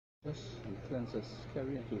us and cleanse us,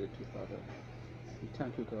 carry and purity, Father. We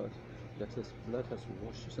thank you, God, that his blood has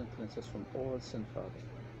washed us and cleansed us from all sin, Father,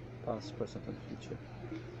 past, present, and future.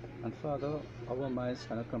 And Father, our minds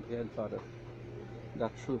cannot comprehend, Father,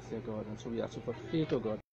 that truth, dear God. And so we ask you for faith, O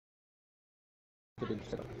God, to be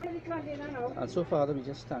set up. And so, Father, we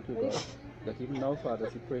just thank you, God, that even now, Father,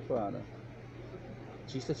 as we pray for Anna,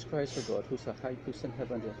 Jesus Christ, O God, who's a high priest in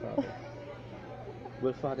heaven, dear Father,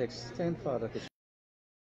 will, Father, extend, Father, his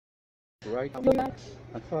right hand.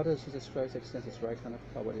 And Father, as Jesus Christ extends his right hand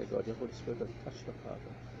of power, dear God, your Holy Spirit will touch her,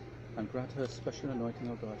 Father, and grant her a special anointing,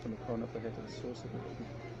 O God, from the crown of her head to the source of her feet.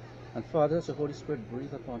 And Father, as the Holy Spirit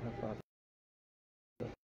breathe upon her, Father,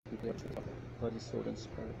 body, soul, and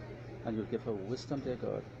spirit, and you'll give her wisdom, dear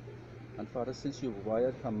God. And Father, since you've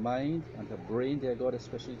wired her mind and her brain, dear God,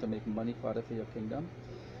 especially to make money, Father, for your kingdom,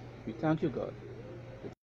 we thank you, God,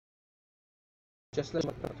 just like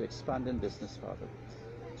her to expand in business, Father.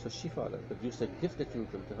 So she, Father, could use the gift that you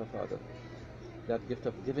give to her, Father, that gift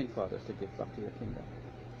of giving, Father, to give back to your kingdom.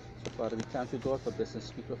 So, Father, we thank you, God, for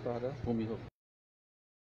business people, Father, whom you have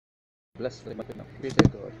blessed them. Pray, dear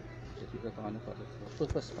God, that you have honor, Father, for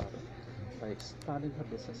purpose, Father, by expanding her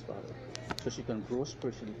business, Father, so she can grow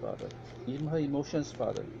spiritually, Father. Even her emotions,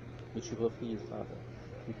 Father, which you have healed, Father.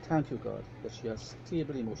 We thank you, God, that she has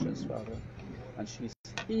stable emotions, Father, and she's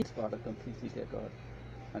healed, Father, completely, dear God.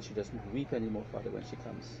 And she doesn't weep anymore, Father, when she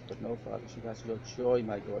comes. But no, Father, she has your joy,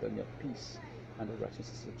 my God, and your peace and the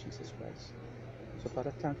righteousness of Jesus Christ. So,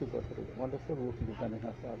 Father, thank you, God, for the wonderful work you've done in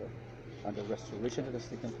her, Father, and the restoration that has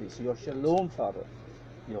taken place. Your shalom, Father,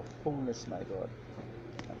 your wholeness, my God.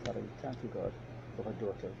 And Father, we thank you, God, for her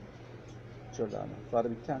daughter, Jolana. Father,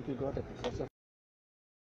 we thank you, God, that because of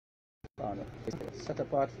honor, set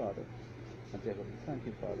apart, Father. And dear God, we thank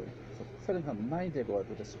you, Father, for filling her mind, dear God,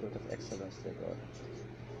 with the spirit of excellence, dear God.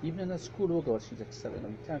 Even in her school, oh God, she's excelling.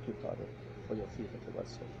 And we thank you, Father, for your favor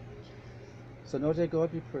towards her. So now, dear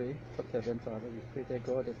God, we pray for Kevin, Father. We pray, dear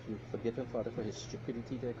God, that you forgive him, Father, for his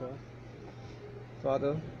stupidity, dear God.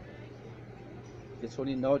 Father, it's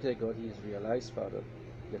only now, dear God, he has realized, Father,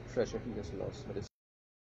 the treasure he has lost. But it's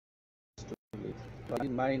too late. Father,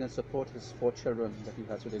 mind and support his 4 children that he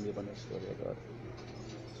has with the neighbor next door, dear God.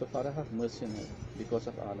 So, Father, have mercy on him because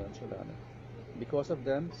of Anna and Jolana. Because of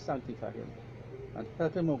them, sanctify him. And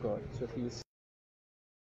help him, O God, so that he will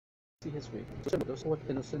see his way. Those poor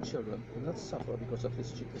innocent children will not suffer because of his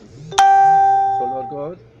stupidity. So, Lord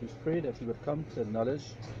God, we pray that he would come to the knowledge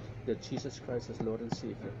that Jesus Christ is Lord and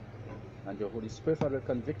Savior. And your Holy Spirit, Father, will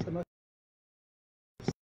convict him of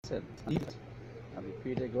sin. And we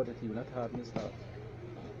pray, dear God, that he will not harden his heart,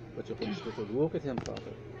 but your Holy Spirit will walk with him,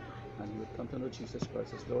 Father, and he will come to know Jesus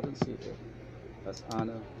Christ as Lord and Savior, as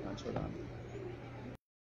Anna and Jolana.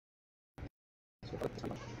 So,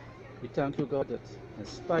 we thank you, God, that in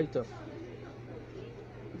spite of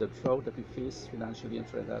the drought that we face financially in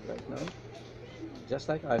Trinidad right now, just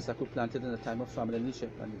like Isaac, who planted in the time of famine in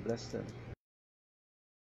Egypt, and you blessed them.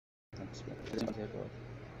 And dear God,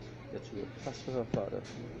 that you will prosper her, Father,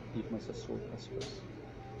 even as her soul prospers.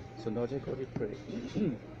 So now, dear God, we pray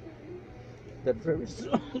that very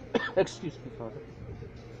soon, excuse me, Father,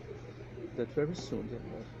 that very soon, dear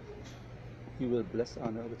God, you will bless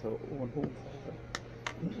Anna with her own home, Father.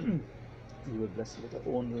 You will bless her with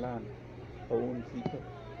her own land, her own people.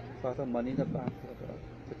 Father, money in the bank, Father,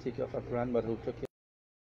 to take care of her grandmother who took care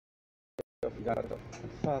of Yada.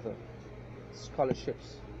 And Father,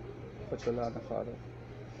 scholarships for Jolana, Father.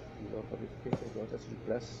 And Lord God, we pray, God, as you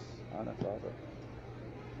bless Anna, Father,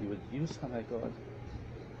 you will use her, my God,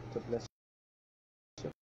 to bless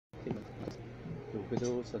your kingdom, the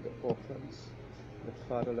widows and the orphans, the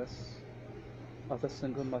fatherless, other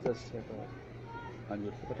single mothers, dear God. And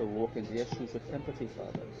you'll put her to walk in their shoes with empathy,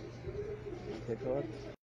 Father. Dear God,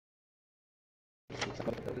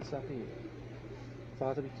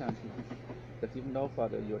 Father, we thank you that even now,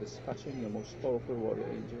 Father, you are dispatching your most powerful warrior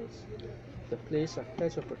angels to place a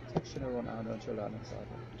hedge of protection around Anna and Jolana,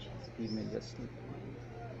 Father, even in their sleep.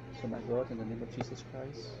 So, my God, in the name of Jesus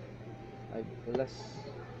Christ, I bless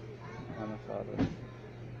Anna, Father,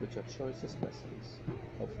 with your choicest blessings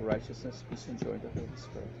of righteousness, peace, and joy in the Holy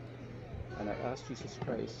Spirit. And I ask Jesus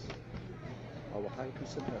Christ, our high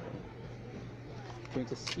priest in heaven, to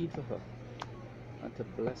intercede for her and to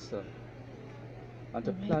bless her and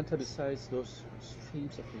to plant her beside those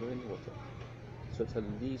streams of flowing water, so that her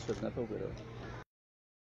leaves will never wither.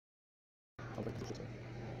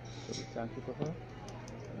 So we thank you for her.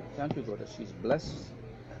 And we thank you, God, that she's blessed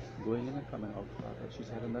going in and coming out, Father. She's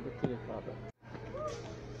had another day, Father.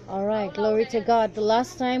 All right, glory to God. The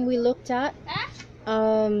last time we looked at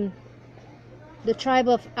the tribe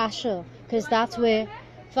of Asher, because that's where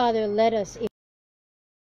Father, let us.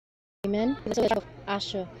 Amen.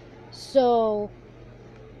 Asher. So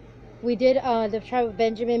we did the tribe of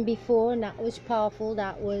Benjamin before, and that was powerful.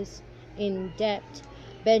 That was in depth.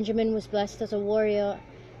 Benjamin was blessed as a warrior.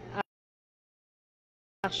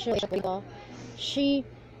 Asher, she,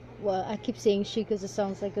 well, I keep saying she because it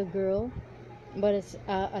sounds like a girl, but it's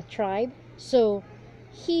a tribe. So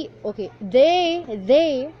they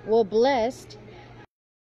were blessed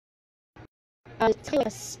as a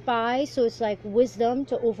spy. So it's like wisdom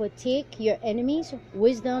to overtake your enemies,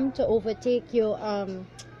 wisdom to overtake your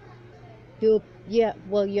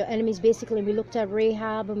enemies. Basically, we looked at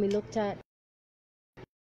Rahab and we looked at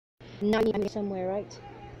somewhere, right?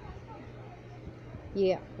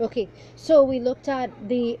 Yeah, okay. So we looked at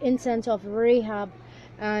the instance of Rahab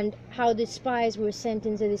and how the spies were sent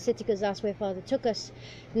into the city because that's where Father took us.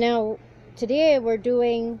 Now, today we're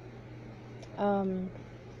doing the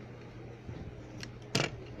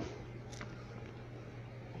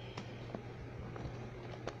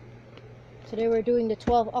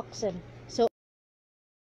 12 oxen. So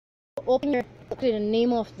open your, the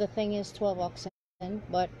name of the thing is 12 oxen,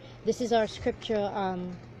 but this is our scripture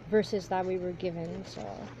verses that we were given, so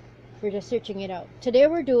we're just searching it out. Today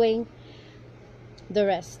we're doing the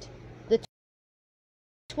rest. The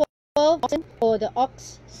 12 oxen, or the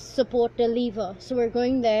ox support the lever. So we're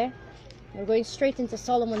going there. We're going straight into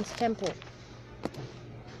Solomon's temple.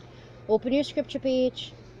 Open your scripture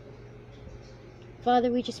page.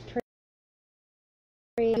 Father, we just pray.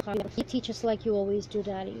 You teach us like you always do,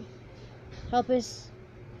 Daddy. Help us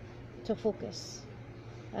to focus.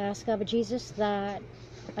 I ask, God, Jesus, that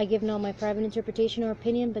I give not my private interpretation or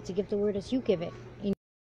opinion, but to give the word as you give it. In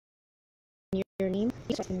your name,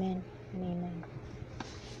 amen and amen.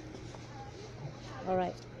 All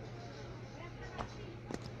right.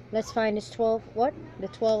 Let's find this 12, what? The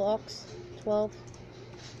 12 ox, 12.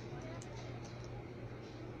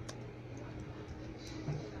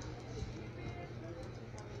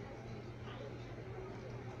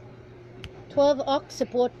 Ox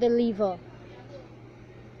support the lever.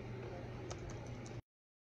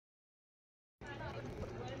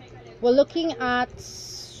 We're looking at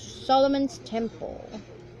Solomon's temple.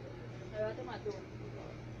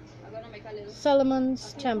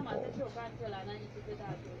 Solomon's temple.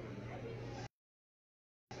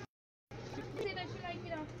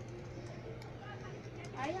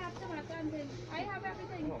 I have tomato and things. I have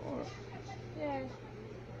everything. Yeah.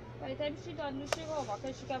 By the time she done, she go back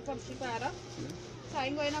and she come from Shikara. So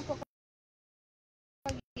I'm going to cook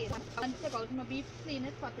again. And take out my beef, clean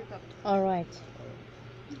it, cut it up. All right.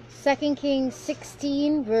 2 Kings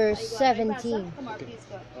 16 verse 17. Come on, please,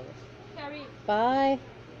 go. Carry. Bye.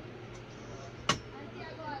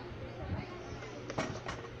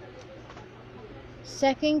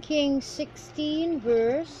 Second Kings 16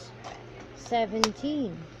 verse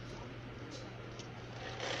 17.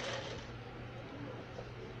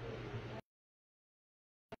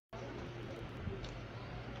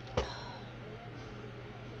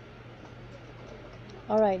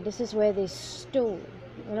 All right, this is where they stole.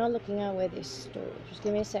 We're not looking at where they stole. Just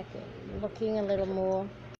give me a second. I'm looking a little more.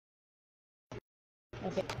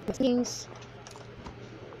 Okay, Kings.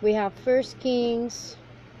 We have First Kings.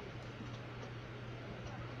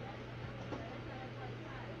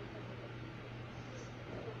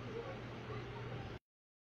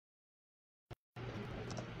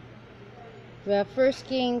 We have 1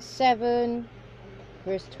 Kings 7,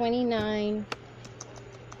 verse 29.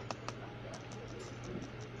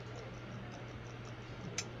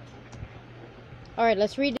 Alright,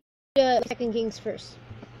 let's read the 2 Kings first.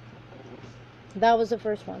 That was the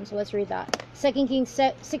first one, so let's read that. 2 Kings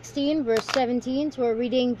 16, verse 17. So we're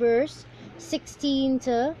reading verse 16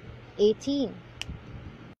 to 18.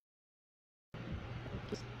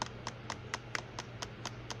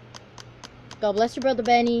 God bless you, Brother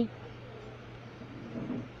Benny.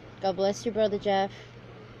 God bless you, Brother Jeff.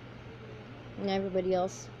 And everybody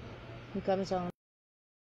else who comes on.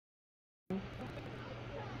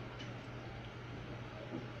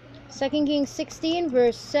 Second Kings 16,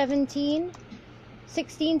 verse 17,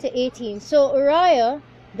 16 to 18. So Uriah,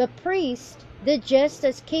 the priest, did just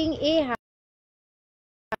as King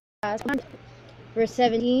Ahaz. Verse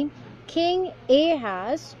 17. King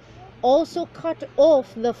Ahaz also cut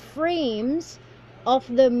off the frames of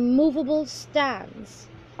the movable stands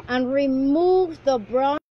and removed the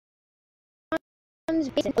bronze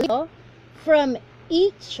from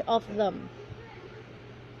each of them.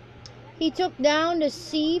 He took down the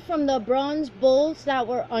sea from the bronze bowls that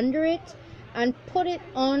were under it and put it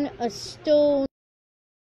on a stone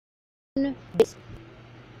base.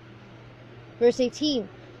 Verse 18.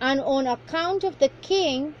 And on account of the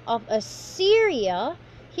king of Assyria,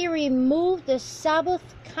 he removed the Sabbath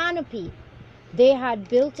canopy they had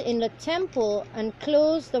built in the temple and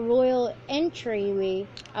closed the royal entryway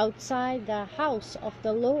outside the house of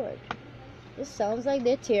the Lord. This sounds like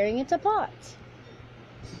they're tearing it apart.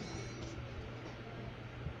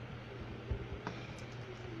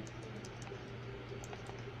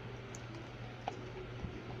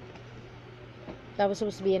 That was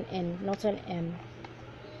supposed to be an N, not an M.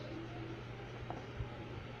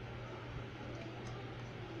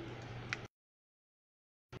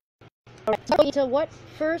 Alright, so what?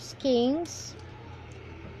 1 Kings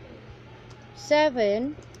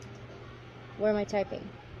 7. Where am I typing?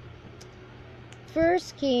 1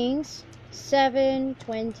 Kings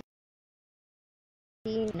 7:29.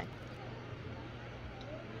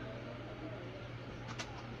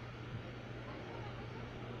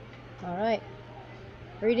 Alright.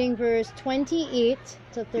 Reading verse 28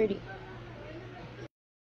 to 30.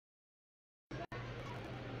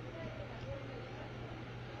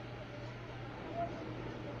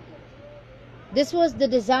 This was the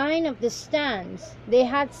design of the stands. They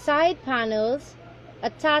had side panels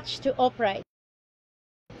attached to uprights.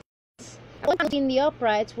 Between the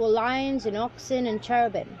uprights were lions and oxen and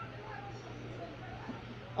cherubim.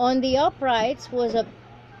 On the uprights was a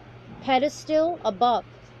pedestal above,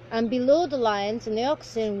 and below the lions and the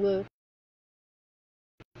oxen were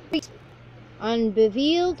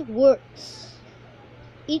unbeveiled works.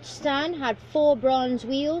 Each stand had 4 bronze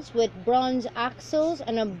wheels with bronze axles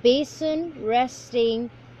and a basin resting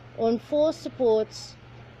on 4 supports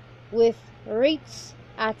with wreaths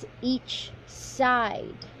at each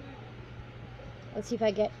side. Let's see if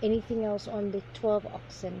I get anything else on the 12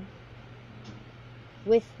 oxen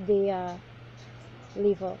with the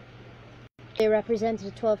lever. They represented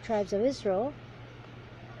the 12 tribes of Israel.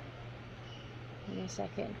 Give me a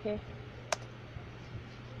second, okay?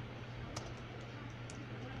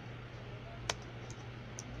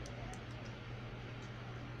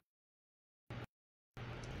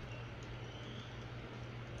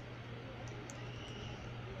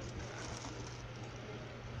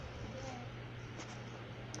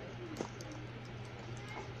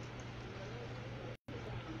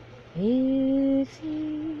 If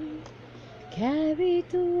he carried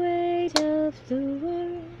the weight of the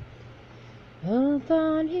world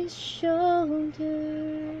upon his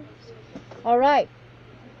shoulders. Alright.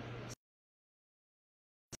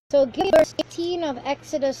 So give me verse 18 of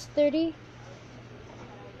Exodus 30.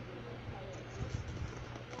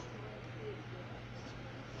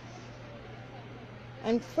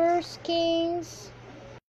 And 1 Kings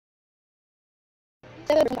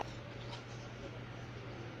 7.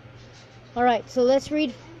 Alright, so let's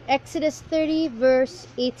read Exodus 30 verse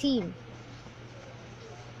 18.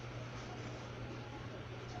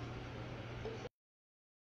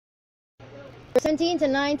 Verse 17 to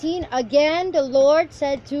 19. Again the Lord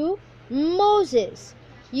said to Moses,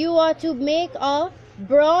 you are to make a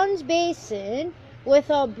bronze basin with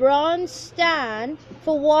a bronze stand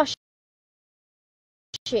for washing.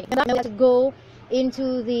 And to go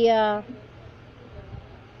into the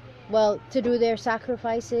to do their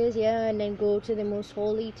sacrifices, yeah, and then go to the most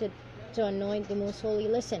holy to anoint the most holy.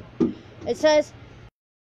 Listen, it says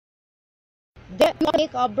that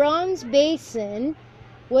make a bronze basin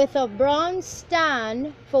with a bronze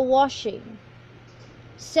stand for washing.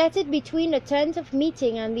 Set it between the tent of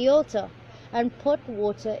meeting and the altar, and put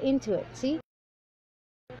water into it. See?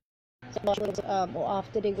 Or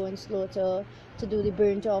after they go and slaughter to do the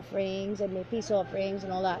burnt offerings and the peace offerings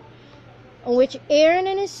and all that, on which Aaron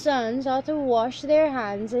and his sons are to wash their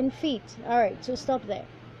hands and feet. Alright, so stop there.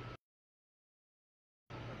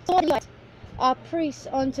 So are priests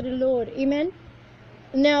unto the Lord. Amen.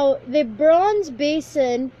 Now the bronze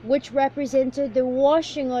basin, which represented the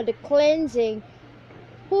washing or the cleansing,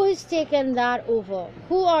 who has taken that over?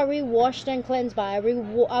 Who are we washed and cleansed by?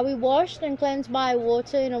 Are we washed and cleansed by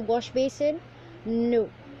water in a wash basin? No.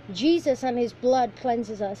 Jesus and his blood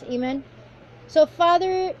cleanses us. Amen. So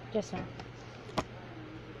Father, just now.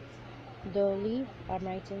 Dolly, I'm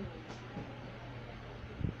writing.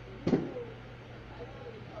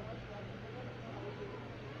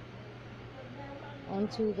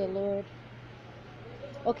 Unto the Lord.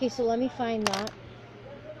 Okay, so let me find that.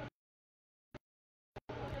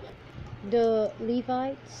 The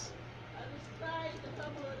Levites.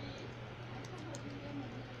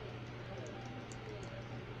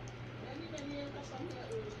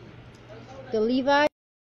 The Levites.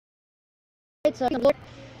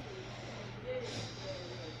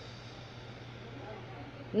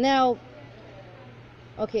 Now,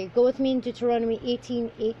 okay, go with me in Deuteronomy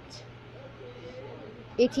 18:8.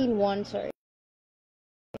 18:1, sorry.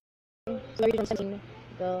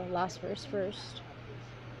 The last verse first.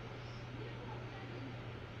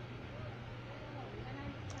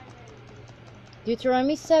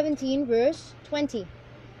 Deuteronomy 17, verse 20.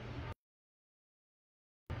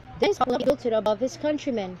 Then his heart exalted above his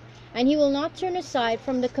countrymen, and he will not turn aside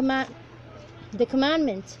from the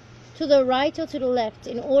commandment to the right or to the left,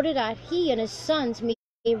 in order that he and his sons may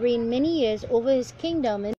reign many years over his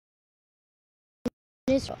kingdom in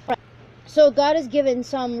Israel. So God has given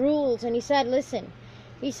some rules, and he said, listen,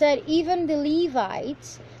 he said, even the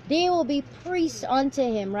Levites, they will be priests unto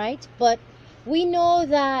him, right? But we know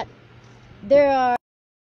that there are,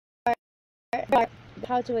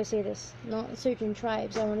 how do I say this? Not certain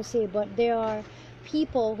tribes, I want to say, but there are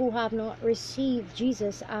people who have not received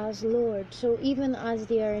Jesus as Lord. So even as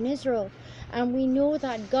they are in Israel, and we know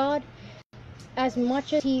that God, as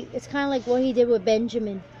much as it's kind of like what he did with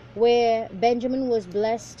Benjamin, where Benjamin was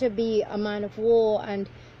blessed to be a man of war, and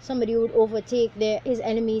somebody would overtake his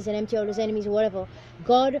enemies and empty out his enemies or whatever.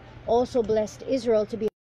 God also blessed Israel to be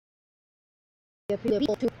a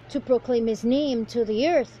people to proclaim his name to the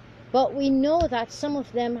earth. But we know that some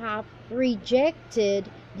of them have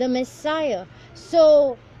rejected the Messiah.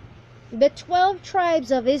 So the 12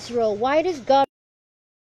 tribes of Israel, why does God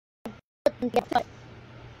put them?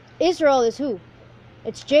 Israel is who?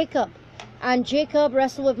 It's Jacob. And Jacob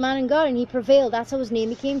wrestled with man and God, and he prevailed. That's how his name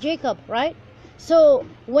became Jacob, right? So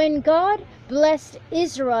when God blessed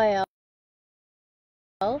Israel,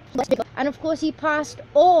 and of course he passed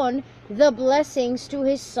on the blessings to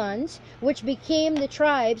his sons, which became the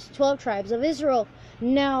 12 tribes of Israel.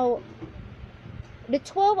 Now, the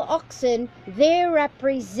 12 oxen, they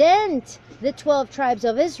represent the 12 tribes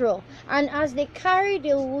of Israel. And as they carry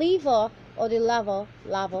the lever, or the lever,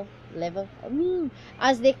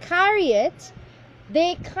 as they carry it,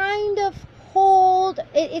 they kind of hold,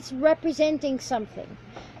 it's representing something.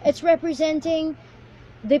 It's representing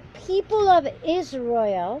the people of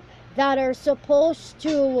Israel that are supposed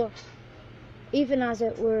to, even as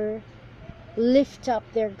it were, lift up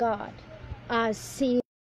their God as Savior.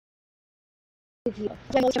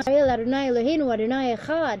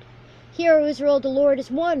 Here, Israel, the Lord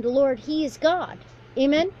is one. The Lord, he is God.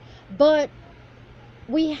 Amen. But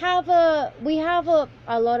we have a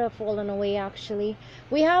lot of falling away, actually.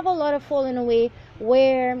 We have a lot of falling away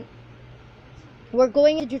where we're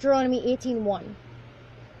going into Deuteronomy 18:1.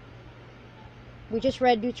 We just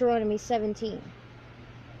read Deuteronomy 17.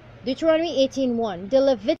 Deuteronomy 18:1. The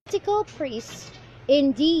Levitical priests,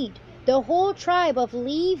 indeed, the whole tribe of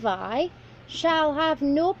Levi, shall have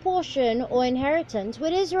no portion or inheritance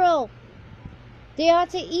with Israel. They are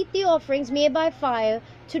to eat the offerings made by fire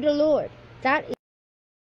to the Lord. That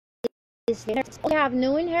is their inheritance. They have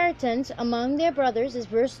no inheritance among their brothers, is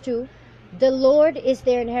verse 2. The Lord is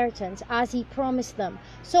their inheritance, as he promised them.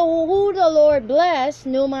 So who the Lord bless,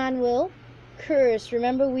 no man will curse.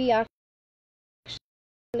 Remember, we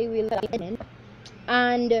looked in,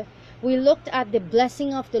 and we looked at the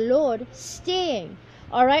blessing of the Lord staying.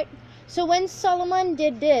 All right. So when Solomon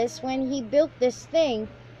did this, when he built this thing,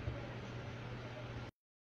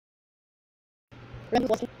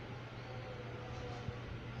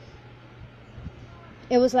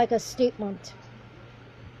 it was like a statement.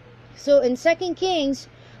 So in 2 Kings,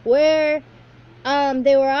 where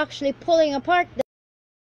they were actually pulling apart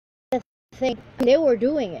the thing, they were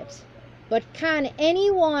doing it. But can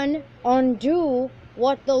anyone undo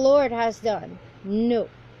what the Lord has done? No.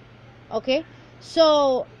 Okay?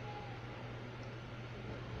 So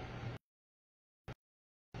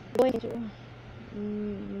going to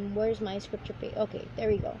where's my scripture page? Okay, there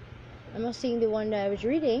we go. I'm not seeing the one that I was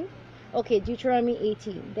reading. Okay, Deuteronomy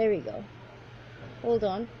 18. There we go. Hold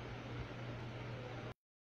on.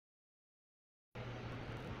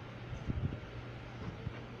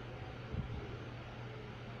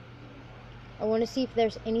 I want to see if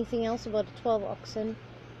there's anything else about the 12 oxen.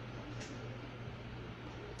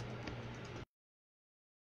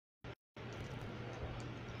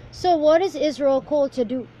 So what is Israel called to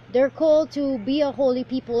do? They're called to be a holy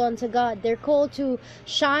people unto God. They're called to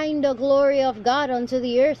shine the glory of God unto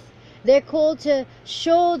the earth. They're called to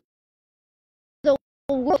show the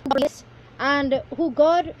world and who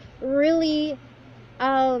God really,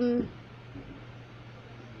 I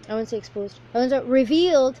won't say exposed, I won't say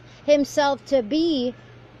revealed himself to be,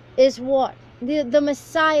 is what? The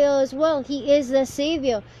Messiah as well. He is the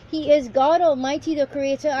Savior. He is God Almighty, the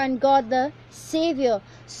Creator, and God the Savior.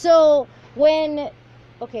 So when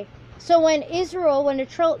Israel, when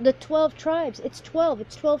the 12 tribes, it's 12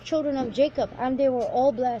 children of Jacob, and they were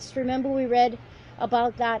all blessed. Remember, we read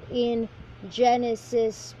about that in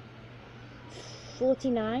Genesis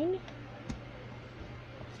 49.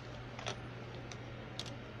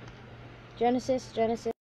 Genesis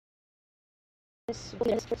 49-ish.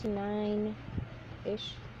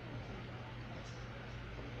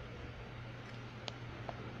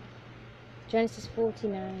 Genesis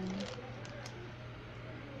 49.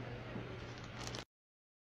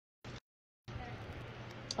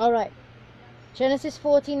 Alright. Genesis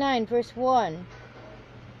 49, verse 1.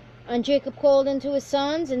 And Jacob called unto his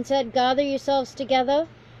sons and said, Gather yourselves together,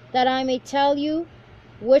 that I may tell you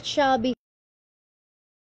which shall befall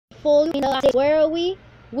you in the last days. Where are we?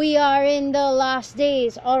 We are in the last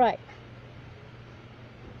days. Alright.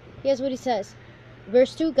 Here's what he says.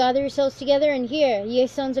 Verse 2, Gather yourselves together and hear, ye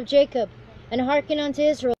sons of Jacob, and hearken unto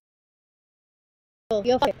Israel.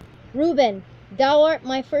 Your father. Reuben, thou art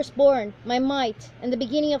my firstborn, my might, and the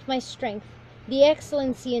beginning of my strength, the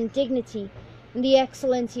excellency and dignity, and the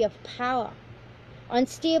excellency of power.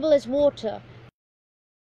 Unstable as water,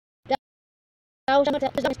 thou shalt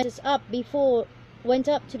went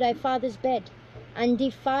up to thy father's bed, and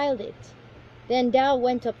defiled it. Then thou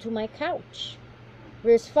went up to my couch.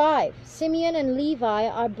 Verse 5, Simeon and Levi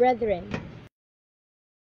are brethren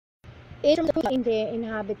in their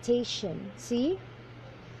inhabitation. See?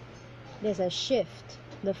 There's a shift.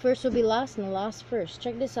 The first will be last and the last first.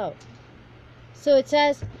 Check this out. So it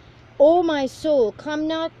says, O my soul, come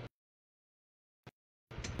not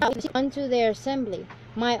unto their assembly.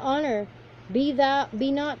 My honor, be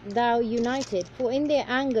not thou united. For in their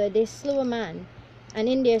anger they slew a man, and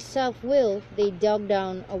in their self-will they dug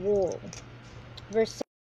down a wall. Verse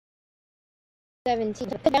 17,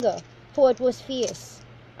 for it was fierce,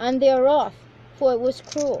 and their wrath, for it was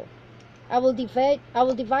cruel. I will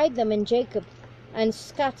divide them in Jacob, and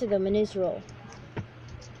scatter them in Israel.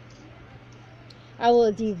 I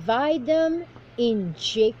will divide them in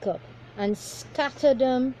Jacob, and scatter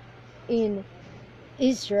them in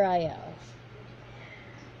Israel.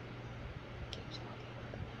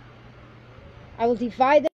 I will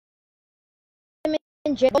divide them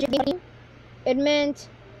in Jacob. It meant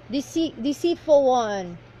deceitful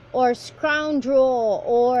one, or scoundrel,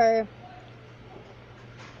 or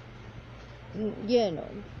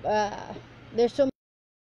there's so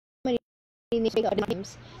many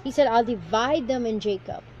names. He said, I'll divide them in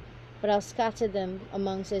Jacob, but I'll scatter them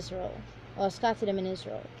amongst Israel. Or I'll scatter them in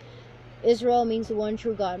Israel. Israel means the one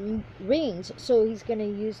true God reigns, so he's going to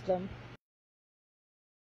use them.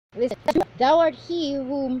 Listen, thou art he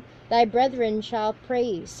whom thy brethren shall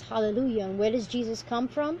praise. Hallelujah. And where does Jesus come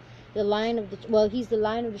from? The Lion of he's the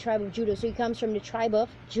Lion of the tribe of Judah, so he comes from the tribe of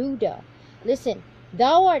Judah. Listen,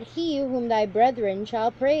 thou art he whom thy brethren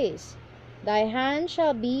shall praise. Thy hand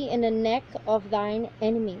shall be in the neck of thine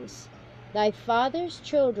enemies. Thy father's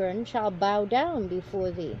children shall bow down before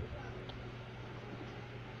thee.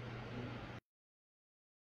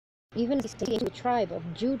 Even the tribe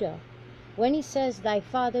of Judah, when he says thy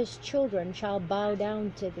father's children shall bow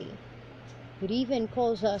down to thee, it even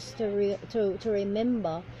calls us to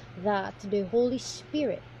remember that the Holy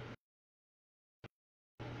Spirit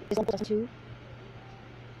is to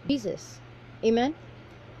Jesus. Amen.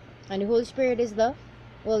 And the Holy Spirit is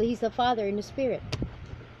he's the Father in the Spirit.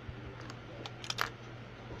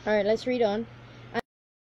 Alright, let's read on.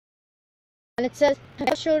 And it says,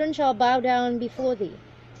 thy children shall bow down before thee.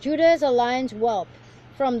 Judah is a lion's whelp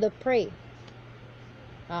from the prey.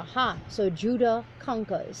 Aha, so Judah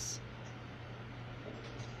conquers.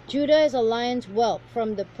 Judah is a lion's whelp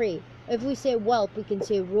from the prey. If we say whelp, we can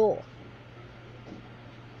say roar.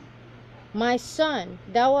 My son,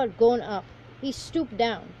 thou art gone up. He stooped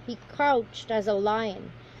down. He crouched as a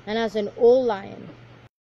lion, and as an old lion.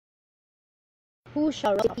 Who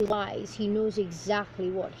shall be wise? He knows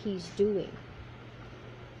exactly what he's doing.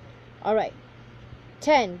 Alright.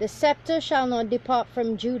 10. The scepter shall not depart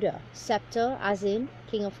from Judah. Scepter, as in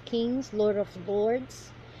King of Kings, Lord of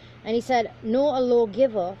Lords. And he said, nor a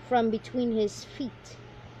lawgiver from between his feet,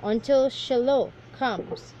 until Shiloh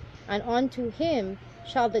comes, and unto him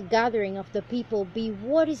shall the gathering of the people be.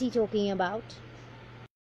 What is he talking about?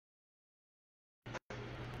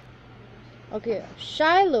 Okay,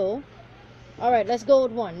 Shiloh. Alright, let's go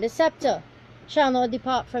with one. The scepter shall not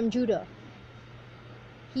depart from Judah.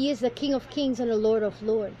 He is the King of Kings and the Lord of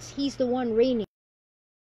Lords. He's the one reigning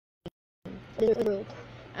in the world.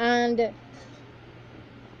 And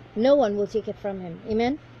no one will take it from him.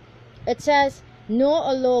 Amen? It says, nor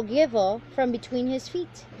a lawgiver from between his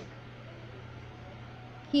feet.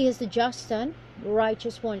 He is the just and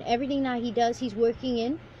righteous one. Everything that he does, he's working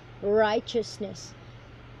in righteousness.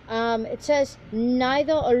 It says,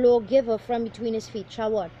 neither a lawgiver from between his feet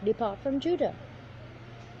shall what? Depart from Judah.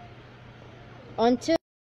 Until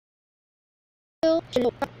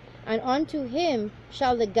and unto him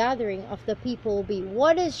shall the gathering of the people be.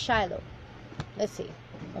 What is Shiloh? Let's see.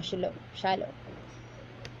 Or Shiloh. Shiloh.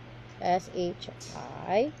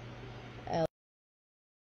 S-H-I-L-O.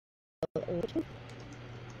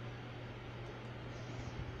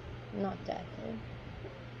 Not that.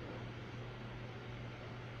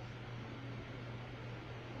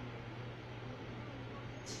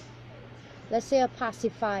 Let's say a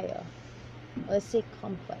pacifier. Let's say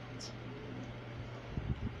comfort.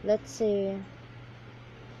 Let's say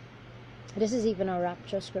this is even a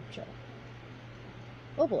rapture scripture.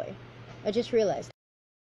 Oh boy, I just realized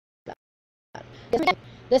that.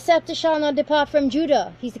 The scepter shall not depart from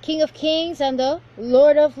Judah. He's the King of kings and the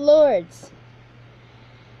Lord of lords.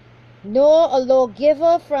 Nor a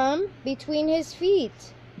lawgiver from between his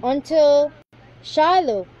feet until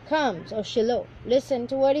Shiloh comes, or Shiloh. Listen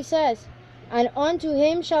to what he says. And unto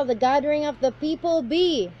him shall the gathering of the people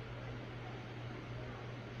be.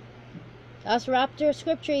 That's rapture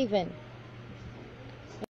scripture even.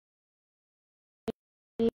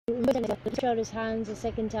 He stretched out his hands a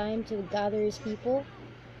second time to gather his people.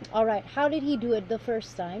 Alright, how did he do it the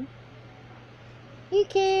first time? He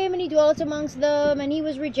came and he dwelt amongst them and he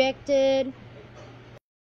was rejected.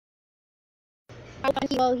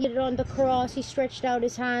 While he did on the cross, he stretched out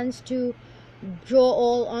his hands to draw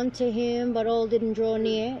all unto him, but all didn't draw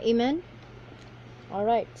near. Amen.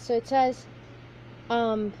 Alright, so it says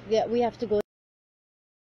yeah, we have to go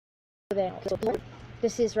there.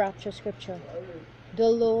 This is rapture scripture. The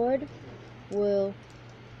Lord will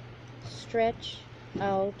stretch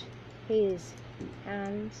out his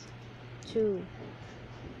hands to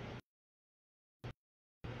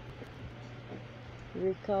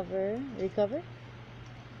recover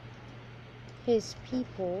his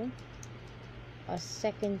people a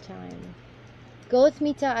second time. Go with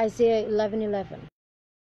me to Isaiah 11:11.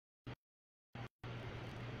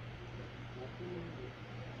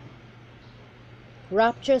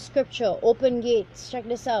 Rapture scripture, open gates. Check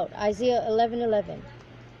this out. Isaiah 11:11.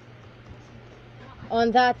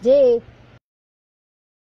 On that day,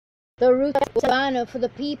 the root of the banner for the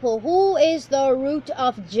people. Who is the root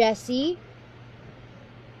of Jesse?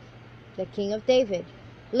 The King of David.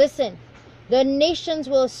 Listen, the nations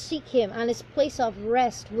will seek him, and his place of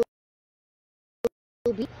rest will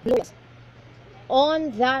be glorious.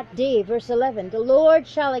 On that day, verse 11, the Lord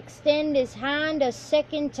shall extend his hand a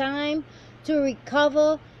second time to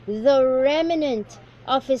recover the remnant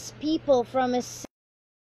of his people from Assyria,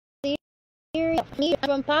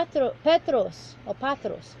 from Patros,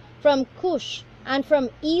 from Cush, and from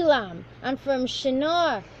Elam, and from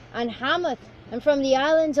Shinar, and Hamath, and from the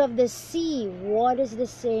islands of the sea. What is this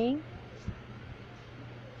saying?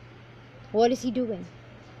 What is he doing?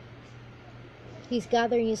 He's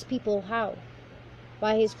gathering his people. How?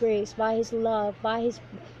 By his grace, by his love, by his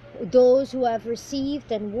those who have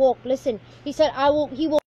received and walked. Listen, he said, he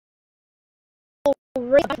will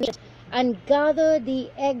raise and gather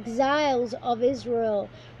the exiles of Israel.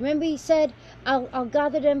 Remember, he said, I'll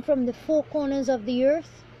gather them from the four corners of the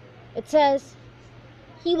earth. It says,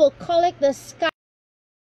 he will collect the scattered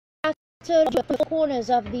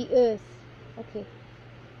corners of the earth. Okay.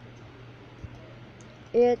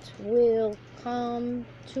 It will come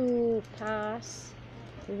to pass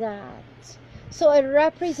that. So it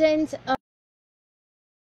represents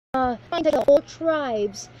all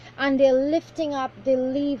tribes, and they're lifting up the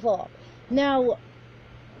lever. Now,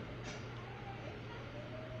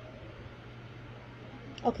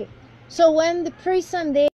 okay, so when the priests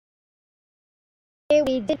and they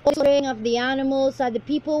did the offering of the animals that the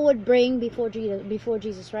people would bring before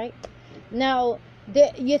Jesus, right? Now,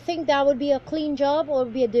 you think that would be a clean job or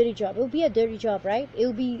would be a dirty job? It would be a dirty job, right?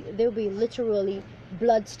 They'll be literally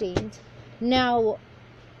bloodstained. Now,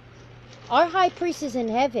 our high priest is in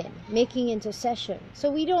heaven making intercession, so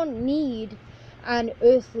we don't need an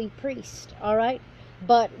earthly priest, all right?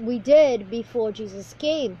 But we did before Jesus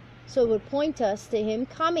came, so it would point us to him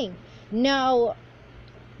coming. Now,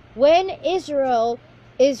 when Israel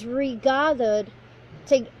is regathered,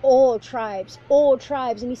 take all tribes,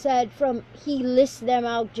 and he said he lists them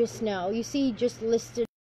out just now. You see, he just listed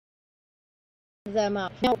them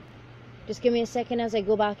out. Now, just give me a second as I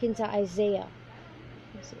go back into Isaiah.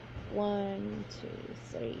 1, 2,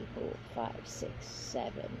 3, 4, 5, 6,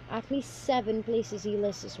 7. At least 7 places he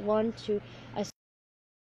lists. 1, 2,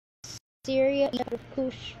 Assyria,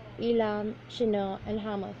 Cush, Elam, Shinar, and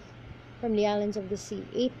Hamath, from the islands of the sea.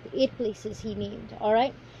 8 places he named. All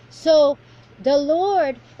right. So the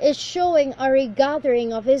Lord is showing a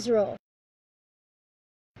regathering of Israel.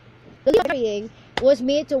 The gathering was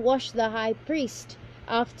made to wash the high priest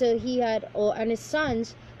after he had, and his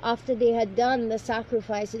sons, after they had done the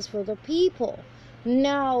sacrifices for the people.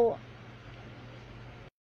 Now,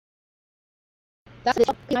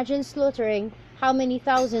 imagine slaughtering how many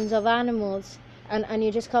thousands of animals and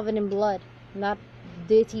you're just covered in blood. That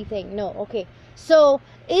dirty thing. No, okay. So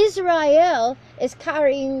Israel is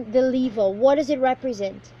carrying the lever. What does it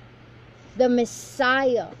represent? The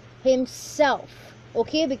Messiah himself.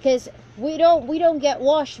 Okay, because we don't get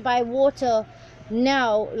washed by water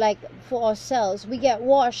now, like for ourselves. We get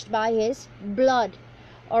washed by his blood.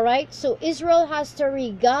 All right, so Israel has to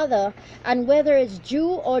regather, and whether it's Jew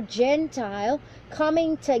or Gentile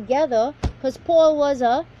coming together, because Paul was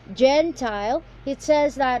a Gentile, it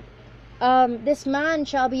says that this man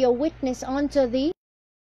shall be a witness unto thee,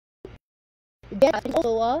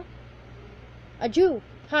 also a Jew.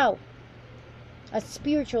 How? A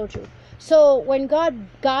spiritual Jew. So when God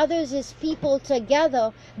gathers his people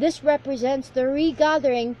together, this represents the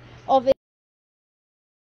regathering of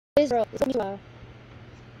Israel.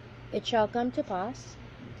 It shall come to pass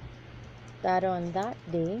that on that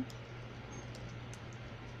day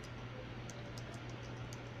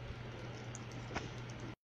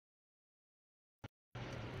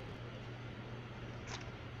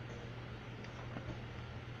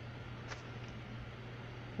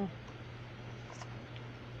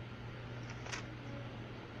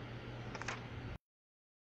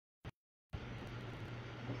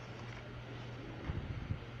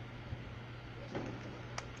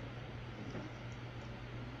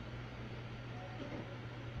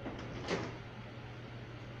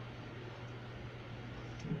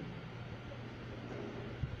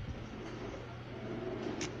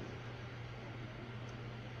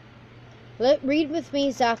read with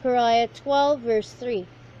me Zechariah 12 verse 3.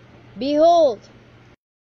 Behold,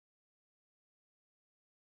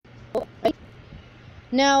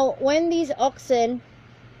 now when these oxen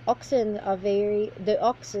are the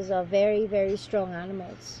oxes are very, very strong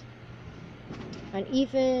animals, and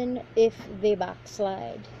even if they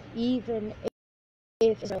backslide, even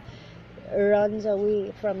if Israel runs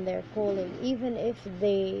away from their calling, even if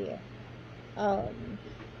they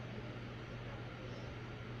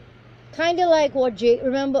kind of like what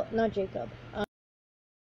not Jacob,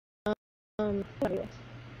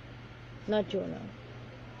 not Jonah,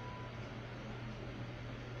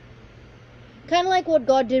 kind of like what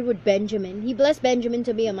God did with Benjamin. He blessed Benjamin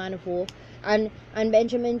to be a man of war, and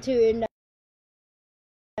Benjamin turned,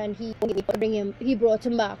 and he brought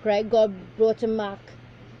him back, right? God brought him back.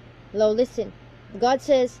 Now listen, God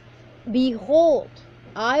says, behold,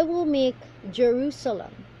 I will make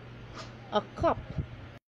Jerusalem a cup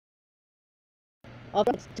of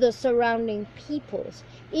the surrounding peoples,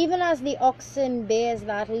 even as the oxen bears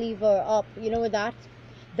that lever up. You know that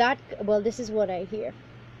well, this is what I hear.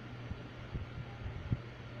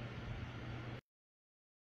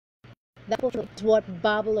 That is what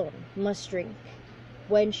Babylon must drink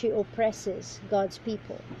when she oppresses God's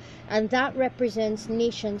people, and that represents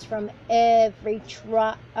nations from every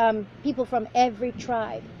people from every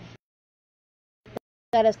tribe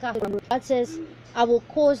that has come. God says, I will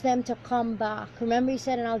cause them to come back. Remember, he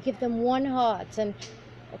said, and I'll give them one heart. And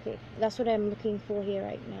okay, that's what I'm looking for here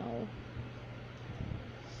right now.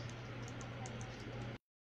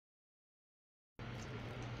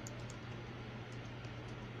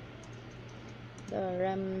 The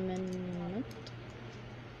remnant.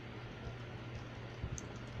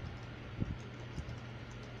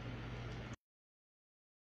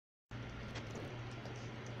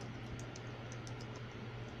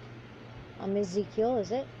 Ezekiel,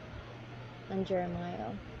 is it? And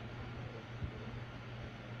Jeremiah.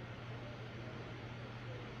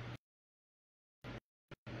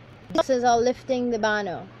 Voices are lifting the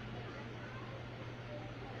banner.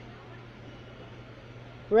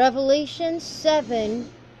 Revelation 7:1.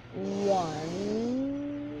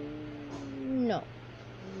 No.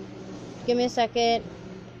 Give me a second.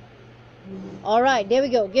 Alright, there we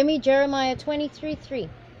go. Give me Jeremiah 23:3.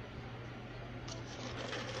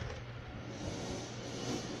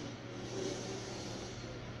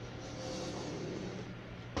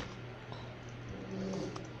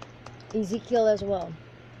 Ezekiel as well.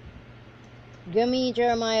 Give me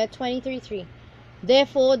Jeremiah 23:3.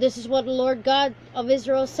 Therefore, this is what the Lord God of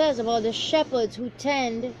Israel says about the shepherds who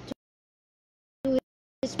tend to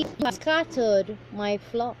his people, who scattered my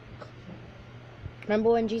flock.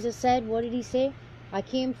 Remember when Jesus said, what did he say? I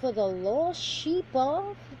came for the lost sheep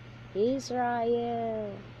of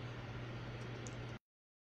Israel.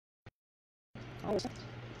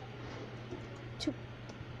 Two.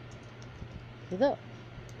 The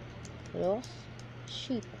lost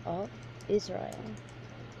sheep of Israel.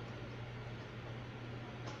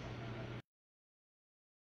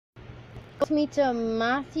 with me to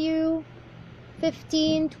Matthew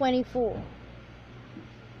 15:24.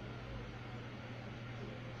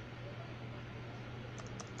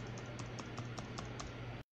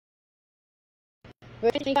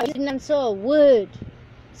 Verse 25, he didn't answer a word.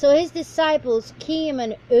 So his disciples came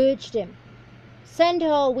and urged him, send her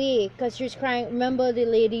away, because she was crying. Remember the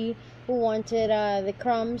lady who wanted the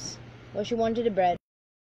crumbs? Well, she wanted the bread.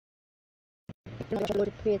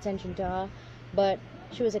 To pay attention to her, but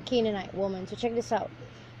she was a Canaanite woman. So check this out.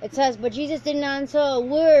 It says, but Jesus didn't answer a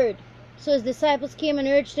word. So his disciples came and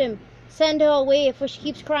urged him, send her away, for she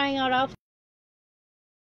keeps crying out after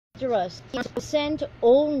us. He was sent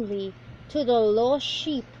only to the lost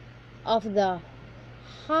sheep of the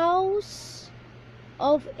house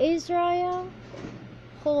of Israel.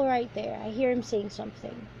 Hold right there. I hear him saying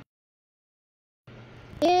something.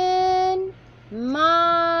 In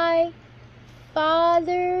my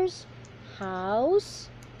Father's house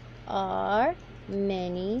are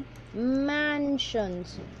many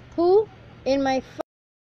mansions. Who? In my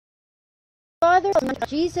Father's house.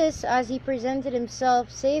 Jesus, as he presented himself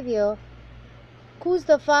Savior, who's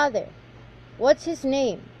the Father? What's his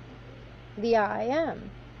name? The I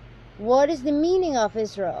Am. What is the meaning of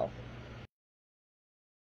Israel?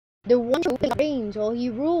 The one who reigns or he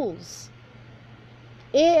rules.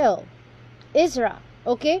 Israel.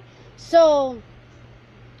 Okay? So,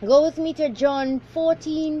 go with me to John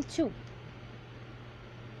 14:2.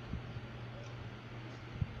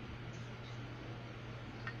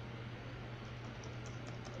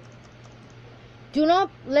 Do not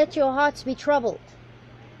let your hearts be troubled.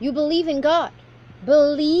 You believe in God.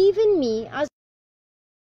 Believe in me as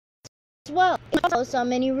well. In the house are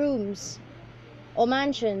many rooms or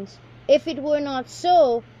mansions. If it were not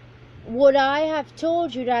so, would I have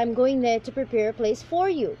told you that I'm going there to prepare a place for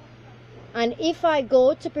you? And if I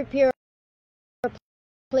go to prepare a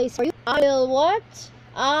place for you, I will what?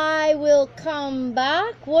 I will come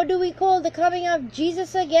back. What do we call the coming of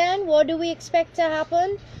Jesus again? What do we expect to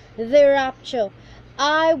happen? The rapture.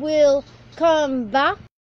 I will come back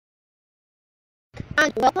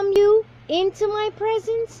and welcome you into my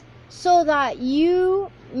presence, so that you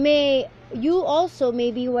also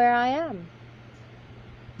may be where I am.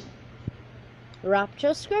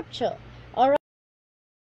 Rapture scripture. All right.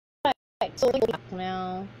 So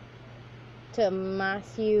now to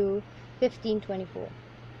Matthew 15:24.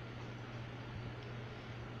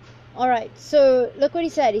 All right. So look what he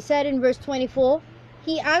said. He said in verse 24,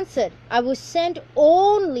 he answered, I was sent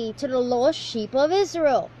only to the lost sheep of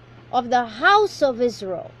Israel, of the house of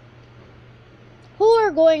Israel. Who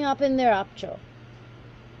are going up in their rapture?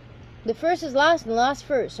 The first is last and the last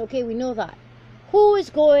first. Okay, we know that. Who is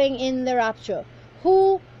going in the rapture?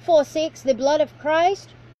 Who forsakes the blood of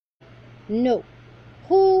Christ? No.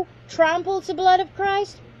 Who tramples the blood of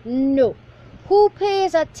Christ? No. Who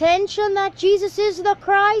pays attention that Jesus is the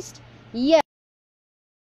Christ? Yes.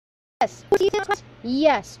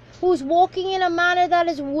 Yes. Who's walking in a manner that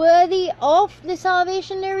is worthy of the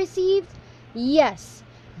salvation they received? Yes.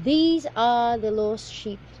 These are the lost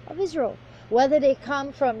sheep of Israel. Whether they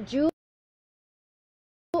come from Jew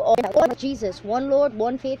or Jesus, one Lord,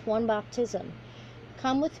 one faith, one baptism.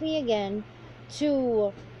 Come with me again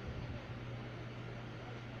to,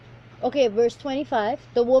 okay, verse 25.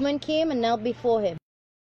 The woman came and knelt before him.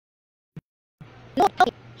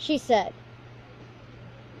 She said,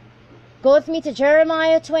 go with me to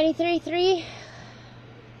Jeremiah 23:3.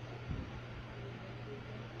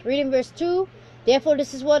 Reading verse 2. Therefore,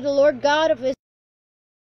 this is what the Lord God of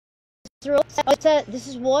Israel says. This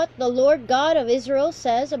is what the Lord God of Israel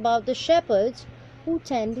says about the shepherds who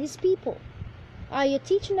tend his people. Are you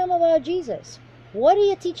teaching them about Jesus? What are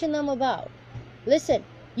you teaching them about? Listen,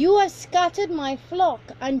 you have scattered my flock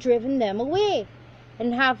and driven them away,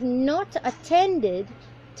 and have not attended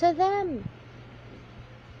to them.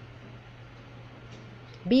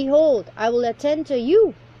 Behold, I will attend to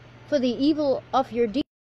you for the evil of your deeds,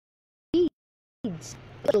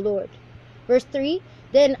 the Lord. Verse 3,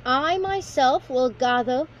 then I myself will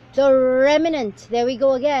gather the remnant. There we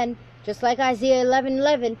go again, just like Isaiah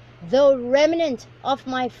 11:11, the remnant of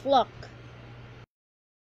my flock.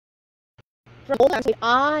 From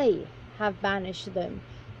I have banished them.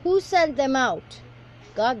 Who sent them out?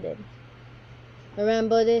 God did.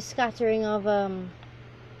 Remember the scattering of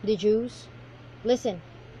the Jews? Listen,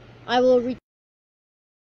 I will return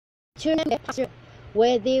them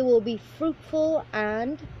where they will be fruitful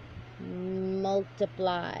and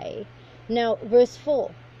multiply. Now, verse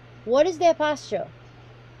 4. What is their pasture?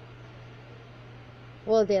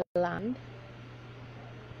 Well, their land.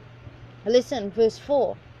 Listen, verse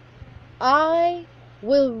 4. I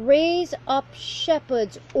will raise up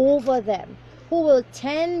shepherds over them, who will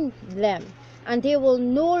tend them, and they will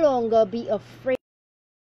no longer be afraid,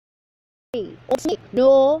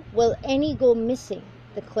 nor will any go missing,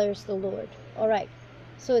 declares the Lord. All right,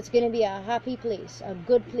 so it's going to be a happy place, a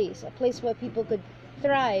good place, a place where people could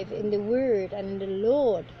thrive in the Word and in the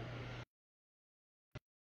Lord.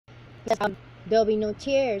 There'll be no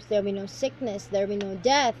tears, there'll be no sickness, there'll be no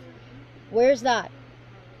death. Where's that?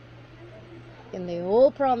 In the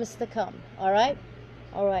whole promise to come. All right,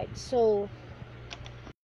 so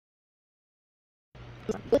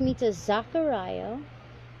with me to Zechariah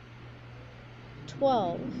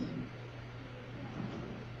 12.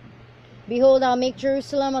 Behold, I'll make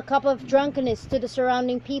Jerusalem a cup of drunkenness to the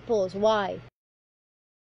surrounding peoples. Why?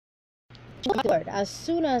 As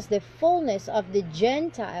soon as the fullness of the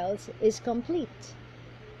Gentiles is complete.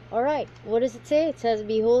 All right, what does it say? It says,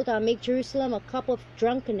 behold, I'll make Jerusalem a cup of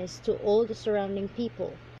drunkenness to all the surrounding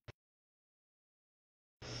people,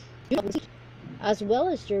 as well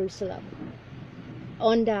as Jerusalem.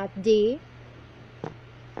 On that day,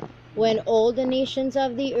 when all the nations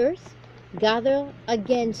of the earth gather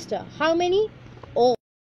against her. How many? All.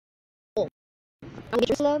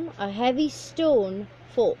 Jerusalem, a heavy stone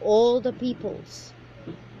for all the peoples.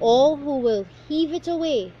 All who will heave it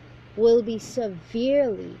away will be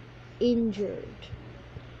severely injured.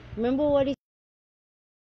 Remember what he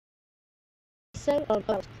said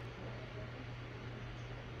about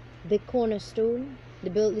the cornerstone,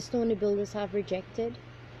 the stone the builders have rejected.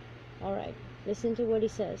 All right, listen to what he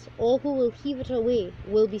says. All who will heave it away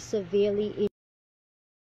will be severely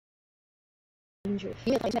injured.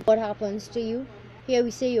 What happens to you? Here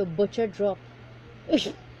we say your butcher drop.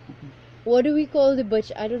 What do we call the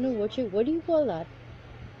butcher? I don't know what do you call that?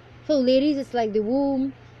 For ladies, it's like the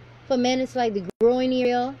womb. For men, it's like the groin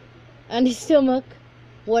area and the stomach.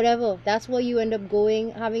 Whatever. That's where you end up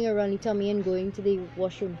going, having a runny tummy and going to the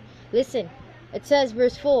washroom. Listen, it says,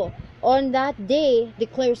 verse 4, on that day,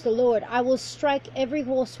 declares the Lord, I will strike every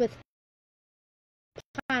horse with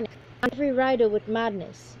panic, and every rider with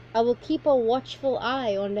madness. I will keep a watchful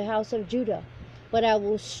eye on the house of Judah, but I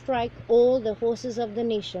will strike all the horses of the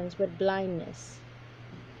nations with blindness.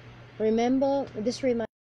 Remember, this reminds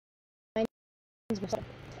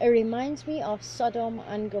me of Sodom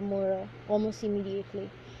and Gomorrah almost immediately,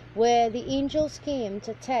 where the angels came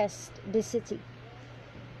to test the city.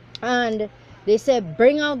 And they said,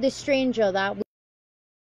 bring out this stranger that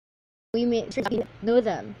we may know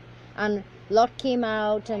them. And Lot came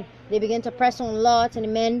out, and they began to press on Lot, and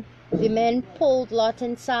the men pulled Lot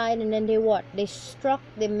inside, and then they struck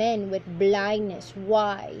the men with blindness.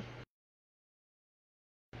 Why?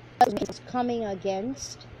 It's coming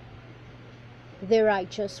against the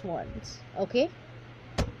righteous ones. Okay,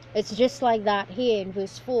 it's just like that here in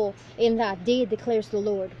verse 4. In that day, declares the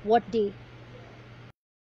Lord. What day?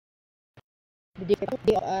 The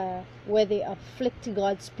day where they afflict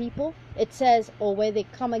God's people. It says, or where they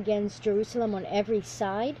come against Jerusalem on every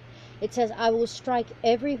side. It says, I will strike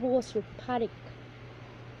every horse with panic,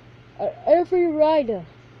 every rider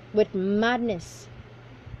with madness.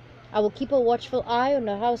 I will keep a watchful eye on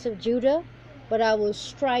the house of Judah, but I will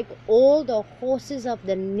strike all the horses of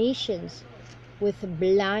the nations with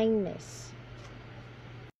blindness.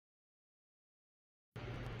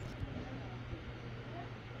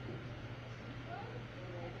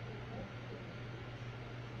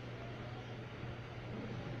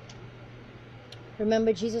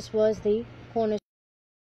 Remember, Jesus was the cornerstone.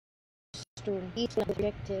 He's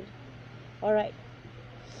rejected. All right.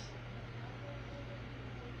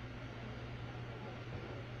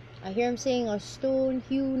 I hear him saying, a stone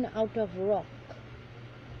hewn out of rock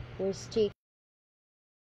was taken.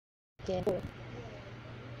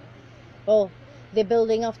 Oh, the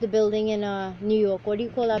building of the building in New York. What do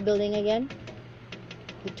you call that building again?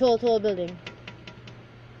 The tall building.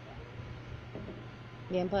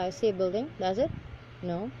 The Empire State Building. That's it?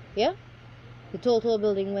 No? Yeah? The tall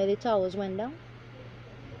building where the towers went down.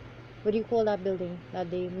 What do you call that building that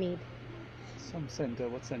they made? Some center.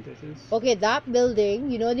 What center it is? Okay, that building,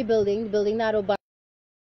 you know the building that Obama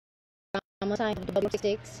signed in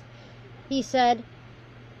 1966. He said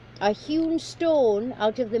a hewn stone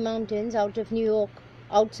out of the mountains, out of New York,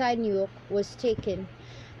 outside New York, was taken,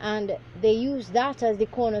 and they used that as the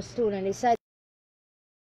cornerstone, and they said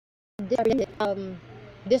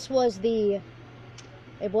this was the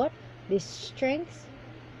the strength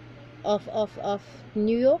of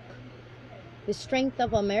New York, the strength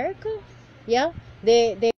of America. Yeah,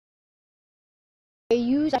 they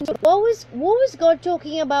used. What was God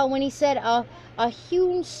talking about when he said a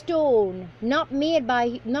hewn stone, not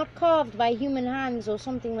carved by human hands or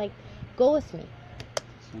something like? Go with me.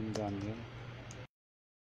 and Daniel.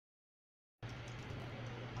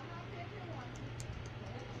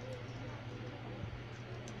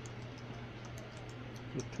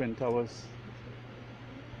 The Twin Towers.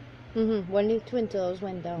 When the Twin Towers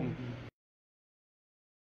went down.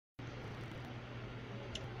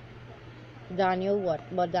 Daniel what?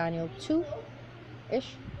 About Daniel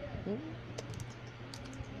 2-ish?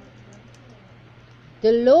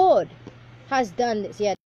 The Lord has done this.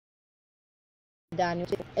 Yeah, Daniel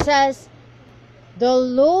 2. It says, the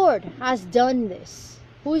Lord has done this.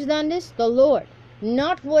 Who's done this? The Lord.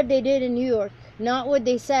 Not what they did in New York. Not what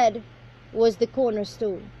they said was the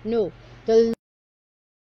cornerstone. No. The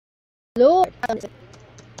Lord.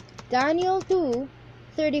 Daniel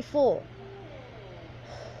 2:34.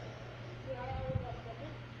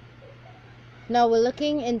 Now we're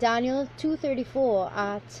looking in Daniel 2:34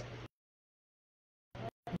 at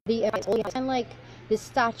the and like the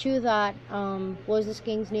statue that what was this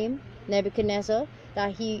king's name? Nebuchadnezzar,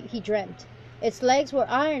 that he dreamt. Its legs were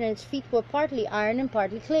iron and its feet were partly iron and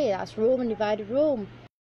partly clay. That's Rome and divided Rome.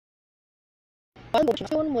 The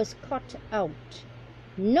stone was cut out,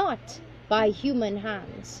 not by human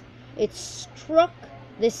hands. It struck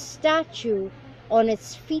the statue on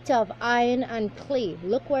its feet of iron and clay.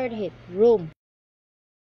 Look where it hit. Rome.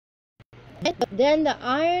 Then the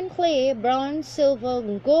iron, clay, bronze, silver,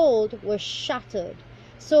 and gold were shattered.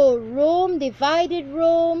 So Rome divided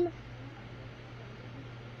Rome.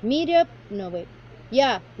 Rome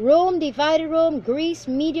divided Rome, Greece,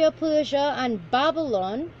 Media, Persia, and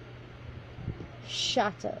Babylon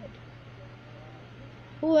shattered.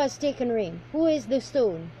 Who has taken reign? Who is the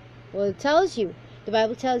stone? Well, it tells you. The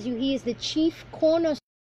Bible tells you he is the chief cornerstone.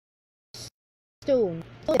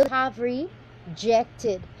 Have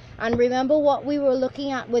rejected. And remember what we were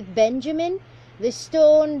looking at with Benjamin? The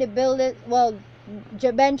stone, the builder, well,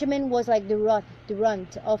 Benjamin was like the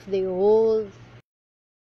runt of the whole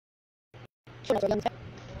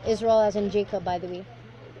Israel, as in Jacob, by the way.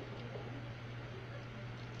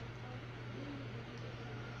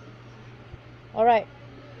 All right.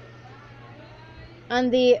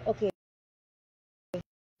 And the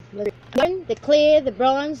clay, the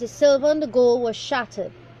bronze, the silver, and the gold was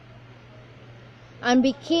shattered and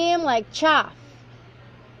became like chaff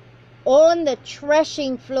on the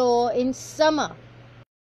threshing floor in summer.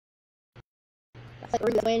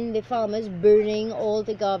 When the farmers burning all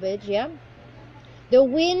the garbage, yeah? The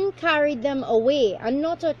wind carried them away, and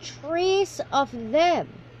not a trace of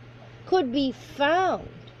them could be found.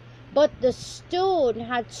 But the stone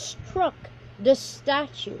had struck the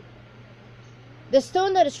statue. The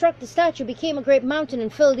stone that had struck the statue became a great mountain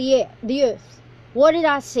and filled the earth. What did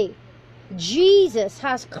I say? Jesus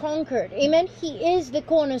has conquered. Amen. He is the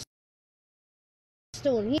cornerstone.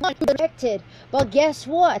 He was rejected. But guess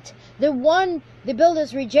what? The one the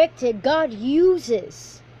builders rejected, God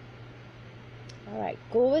uses. Alright,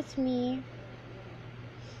 go with me.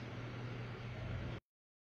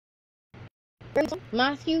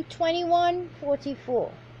 Matthew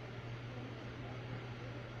 21:44.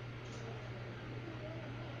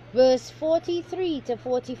 Verse 43 to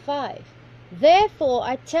 45. Therefore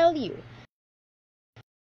I tell you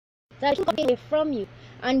that it will be from you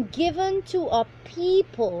and given to a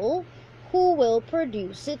people who will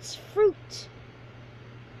produce its fruit.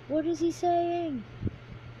 What is he saying?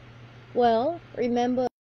 Well, remember,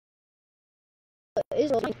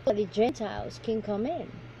 Israel, the Gentiles can come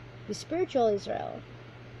in. The spiritual Israel.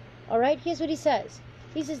 Alright, here's what he says.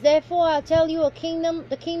 He says, therefore I'll tell you,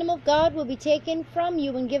 the kingdom of God will be taken from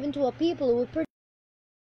you and given to a people who will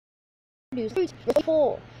produce fruit.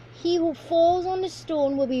 Therefore, he who falls on the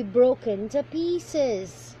stone will be broken to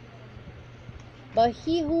pieces, but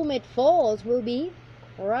he whom it falls will be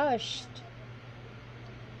crushed.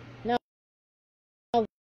 Now,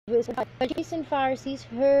 Pharisees and Pharisees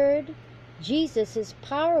heard Jesus'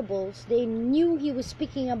 parables. They knew he was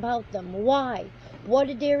speaking about them. Why? What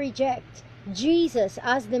did they reject? Jesus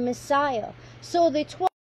as the Messiah. So the 12,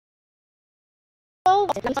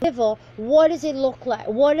 what does it look like?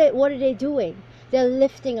 What are they doing? They're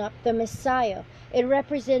lifting up the Messiah. It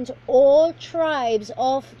represents all tribes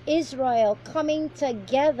of Israel coming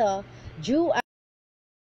together, Jew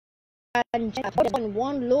and Gentile,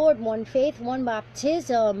 one Lord, one faith, one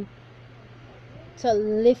baptism, to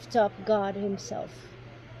lift up God himself.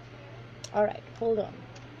 All right, hold on.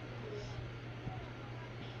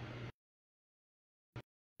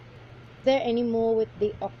 Is there any more with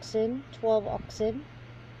the oxen, 12 oxen?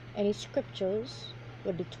 Any scriptures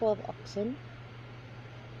with the 12 oxen?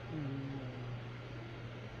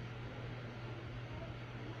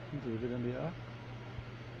 David and the ark.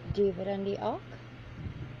 David and the ark?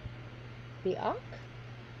 The ark?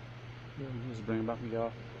 Just bring back the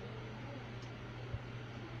ark.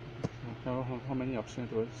 How many oxen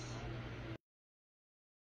it was?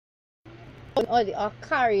 Oh, the ark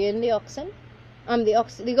carrying the oxen. The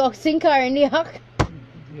oxen carrying the ark.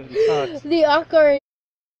 Yeah, the cart. The ark carrying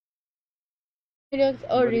the oxen.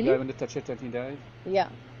 Oh, But the guy, really? when they touched it, and he died. Yeah.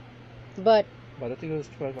 But But I think it was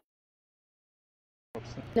 12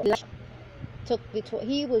 oxen. Elisha took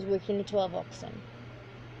he was working the 12 oxen.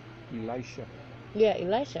 Elisha. Yeah,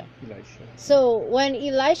 Elisha. Elisha. So when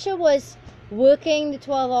Elisha was working the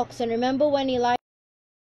 12 oxen, remember when Elisha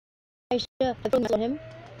told him?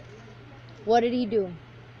 What did he do?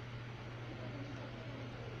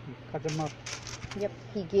 He cut them up. Yep,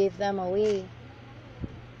 he gave them away.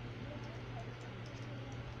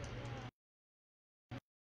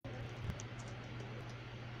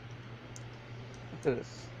 Look at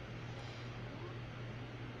this.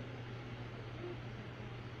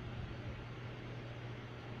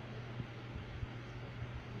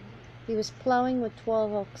 He was plowing with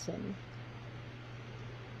 12 oxen.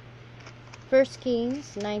 1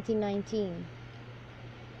 Kings 19:19.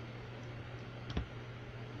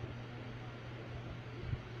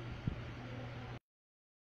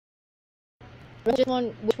 Which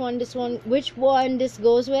one this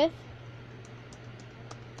goes with?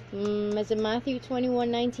 Is it Matthew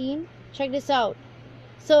 21:19? Check this out.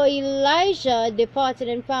 So Elijah departed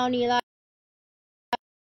and found Elisha.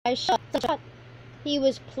 He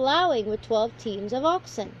was plowing with 12 teams of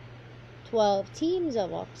oxen. 12 teams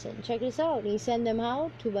of oxen. Check this out. He sent them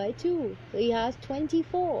out 2 by 2. So he has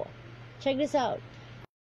 24. Check this out.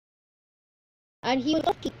 And he was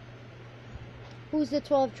lucky. Who's the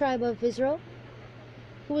 12th tribe of Israel?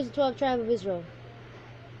 Who was the 12th tribe of Israel?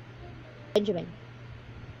 Benjamin.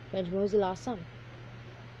 Benjamin was the last son.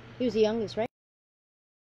 He was the youngest, right?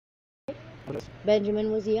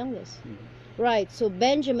 Benjamin was the youngest. Right, so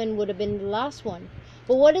Benjamin would have been the last one.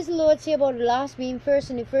 But what does the Lord say about the last being first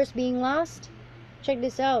and the first being last? Check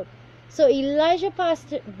this out. So Elijah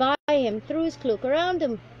passed by him, threw his cloak around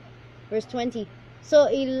him. Verse 20. So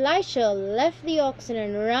Elisha left the oxen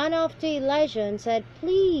and ran after Elijah and said,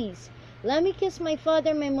 "Please, let me kiss my father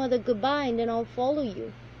and my mother goodbye, and then I'll follow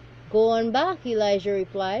you." "Go on back," Elijah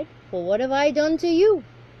replied. "For what have I done to you?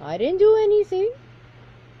 I didn't do anything."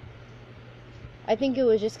 I think it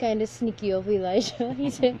was just kind of sneaky of Elijah. He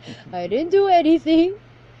said, "I didn't do anything."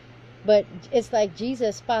 But it's like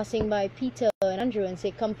Jesus passing by Peter and Andrew and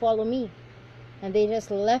say, "Come follow me." And they just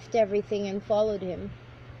left everything and followed him.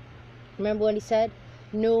 Remember what he said?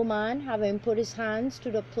 "No man, having put his hands to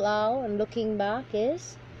the plow and looking back,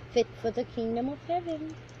 is fit for the kingdom of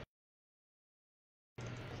heaven."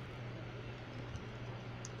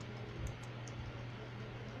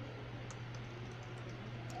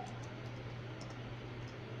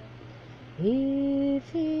 If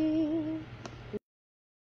he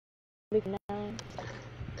You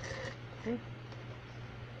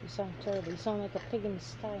sound terrible. You sound like a pig in the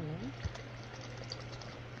sty, man.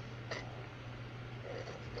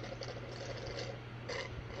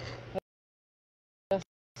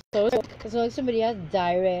 So it's like somebody has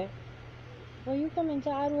diarrhea. Well, you coming to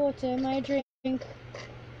add water in my drink? Come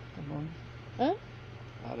on. Huh?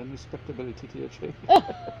 Add a respectability to your drink.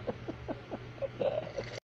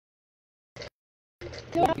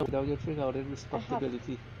 Without your drink, add a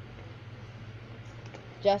respectability.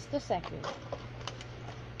 Just a second.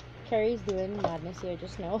 Carrie's doing madness here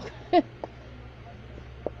just now. Not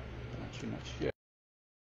sure.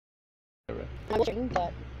 I'm drinking,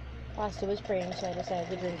 but Pastor was praying, so I decided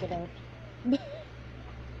to drink it out.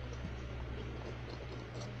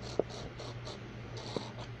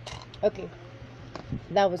 Okay,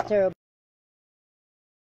 that was terrible.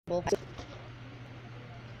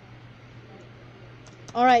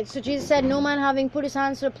 Alright, so Jesus said, "No man having put his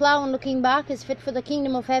hands to the plow and looking back is fit for the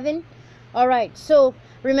kingdom of heaven." Alright, so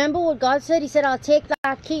remember what God said? He said, "I'll take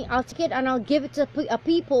it and I'll give it to a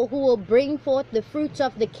people who will bring forth the fruits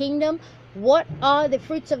of the kingdom." What are the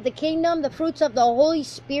fruits of the kingdom? The fruits of the Holy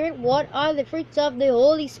Spirit. What are the fruits of the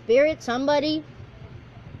Holy Spirit? Somebody?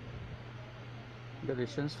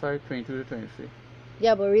 Galatians 5:22-23.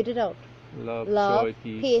 Yeah, but read it out. Love, Love, joy,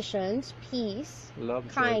 peace. patience, peace, Love,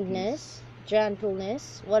 joy, kindness,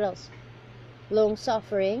 gentleness. What else? Long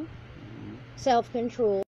suffering,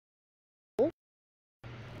 self-control.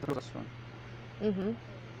 This one. Mm-hmm.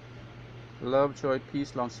 Love, joy,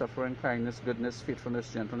 peace, long suffering, kindness, goodness, faithfulness,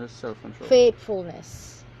 gentleness, self-control.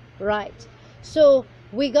 Faithfulness. Right. So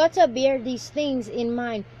we got to bear these things in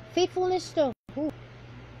mind. Faithfulness to who?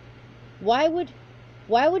 Why would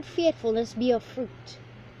faithfulness be a fruit?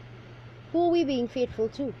 Who are we being faithful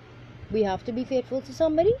to? We have to be faithful to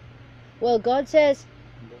somebody? Well, God says,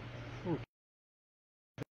 Fruit.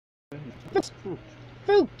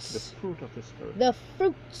 The fruits. fruit of the Spirit. The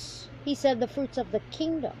fruits. He said the fruits of the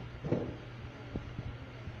kingdom.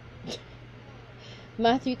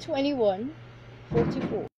 Matthew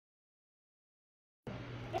 21:44.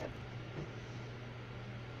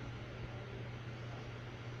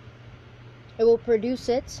 It will produce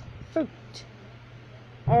its fruit.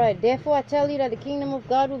 Alright, therefore I tell you that the kingdom of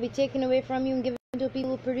God will be taken away from you and given to people who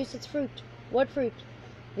will produce its fruit. What fruit?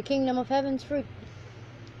 The kingdom of heaven's fruit.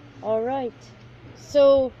 Alright.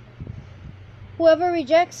 So, whoever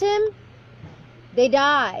rejects him, they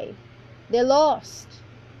die. They're lost.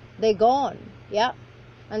 They're gone. Yeah.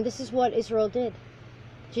 And this is what Israel did.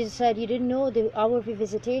 Jesus said, you didn't know the hour of your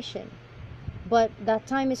visitation. But that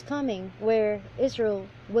time is coming where Israel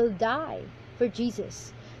will die for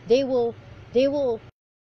Jesus. They will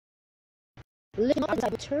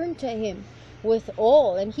turn to him with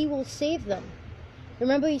all, and he will save them.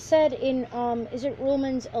 Remember he said in is it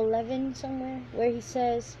Romans 11 somewhere, where he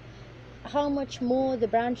says, how much more the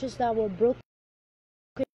branches that were broken,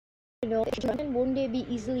 won't they be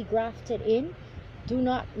easily grafted in? Do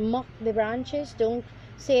not mock the branches. Don't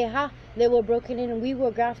say, they were broken in and we were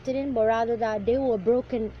grafted in, but rather that they were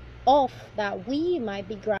broken off that we might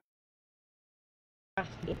be grafted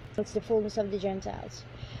in. It's the fullness of the Gentiles.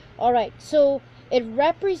 Alright, so it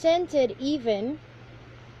represented even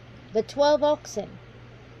the 12 oxen.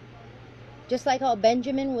 Just like how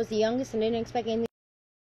Benjamin was the youngest and didn't expect anything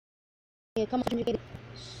to come,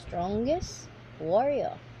 strongest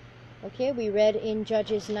warrior. Okay, we read in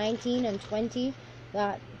Judges 19 and 20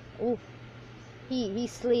 that he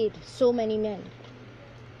slayed so many men.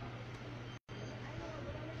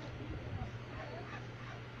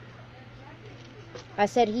 I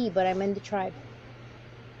said he, but I meant the tribe.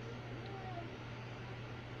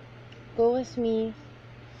 Go with me.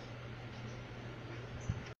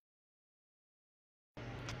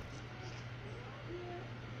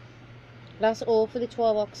 That's all for the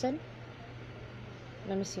 12 oxen.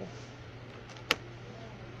 Let me see.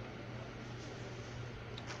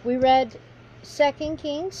 We read 2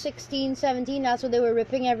 Kings 16:17. That's what they were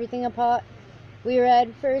ripping everything apart. We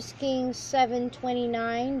read 1 Kings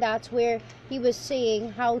 7:29. That's where he was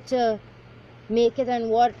saying how to make it and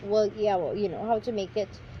what. How to make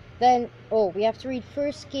it. Then, we have to read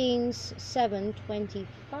 1 Kings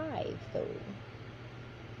 7:25 though.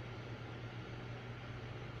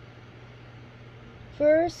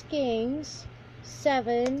 1 Kings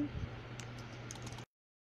 7.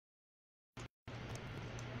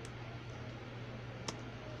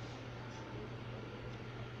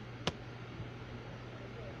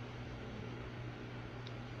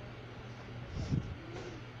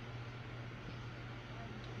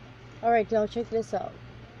 Alright, now check this out.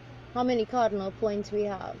 How many cardinal points we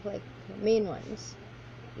have? Like, main ones.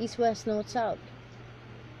 East, west, north, south.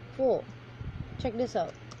 4. Check this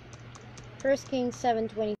out. 1 Kings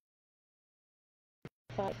 7:25.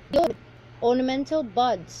 Ornamental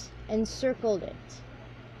buds encircled it.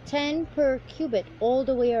 10 per cubit all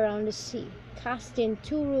the way around the sea. Cast in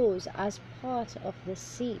 2 rows as part of the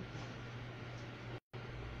sea.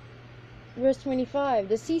 Verse 25.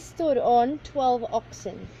 The sea stood on 12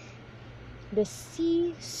 oxen. The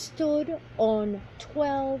sea stood on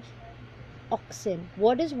 12 oxen.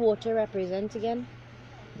 What does water represent again?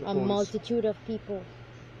 A multitude of people.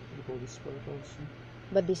 The Holy Spirit also.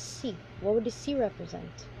 But the sea, what would the sea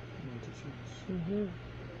represent? Multitudes.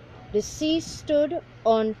 The sea stood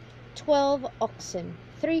on 12 oxen.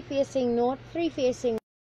 3 facing north, 3 facing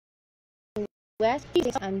west,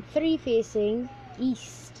 and 3 facing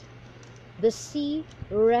east. The sea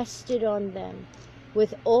rested on them,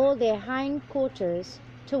 with all their hind quarters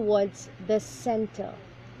towards the center.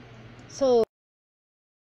 So,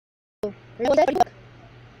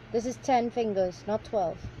 this is 10 fingers, not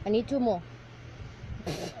 12. I need 2 more.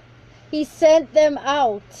 He sent them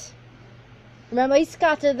out. Remember, he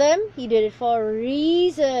scattered them. He did it for a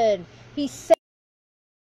reason. He sent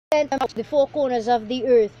them out to the 4 corners of the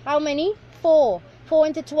earth. How many? 4. 4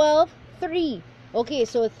 into 12? 3. Okay,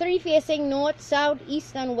 so 3 facing north, south,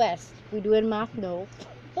 east, and west. We doing math now.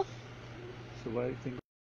 So why do you think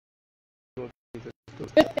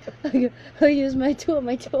I use my 2 on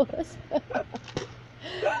my toes.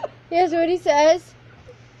 Here's what he says.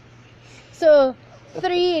 So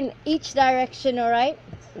 3 in each direction, alright?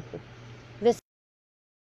 The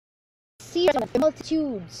sea of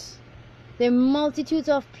multitudes. There are multitudes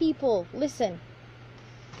of people. Listen.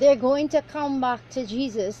 They're going to come back to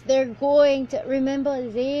Jesus. They're going to, remember,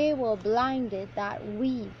 they were blinded that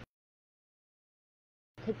we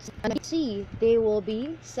could see. They will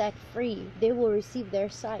be set free. They will receive their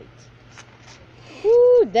sight.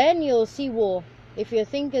 Woo, then you'll see war. If you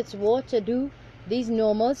think it's war to do these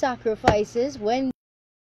normal sacrifices when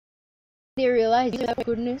they realize their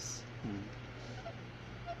goodness.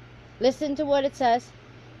 Listen to what it says.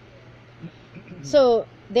 So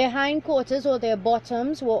their hindquarters or their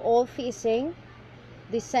bottoms were all facing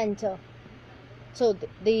the center. So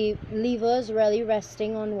the levers really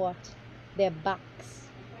resting on what? Their backs.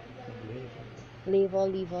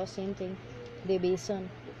 Lever, same thing. The basin.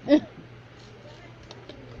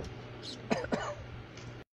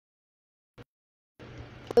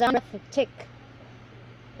 Thick.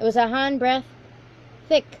 It was a handbreadth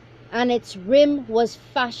thick, and its rim was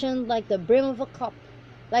fashioned like the brim of a cup,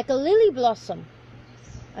 like a lily blossom,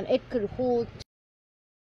 and it could hold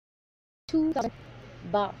 2,000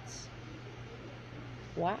 baths.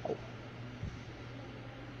 Wow.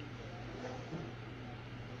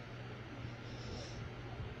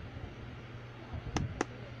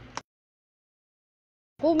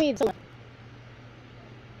 Who made Solomon?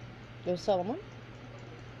 It was Solomon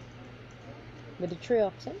with the 3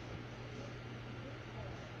 oxen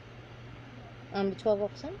and the 12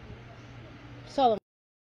 oxen. Solomon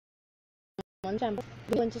temple.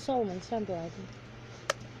 We went to Solomon's temple, I think.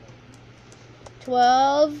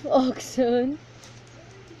 12 oxen.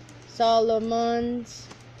 Solomon's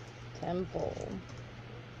temple.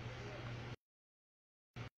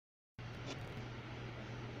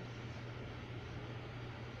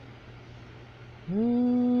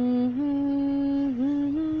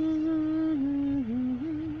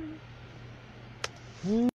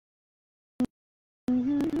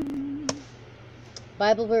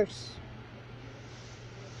 Bible verse.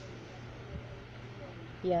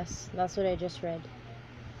 Yes, that's what I just read.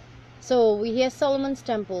 So we hear Solomon's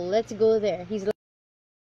temple. Let's go there. He's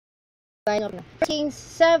lying up now. Kings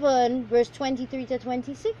 7 verse 23 to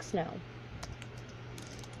 26 now.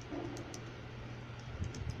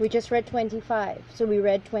 We just read 25, so we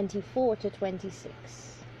read 24 to 26.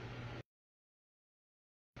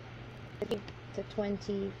 To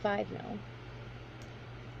 25 now.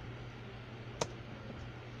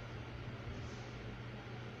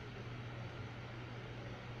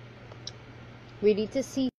 We need to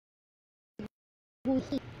see who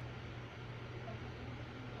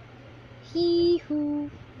he who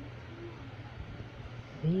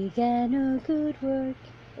began a good work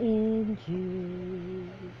in you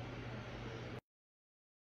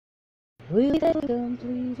will be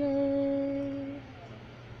completed.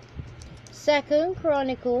 2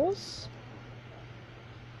 Chronicles.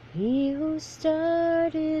 He who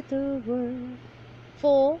started the work.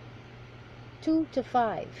 4, 2 to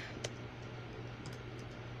 5.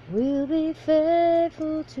 Will be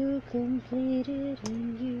faithful to complete it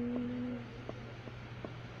in you.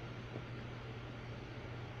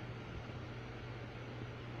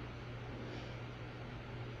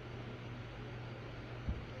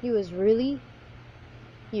 He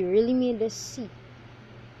really made us see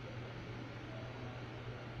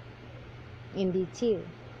in detail.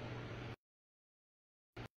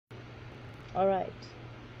 Alright.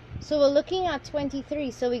 So we're looking at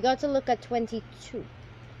 23, so we got to look at 22.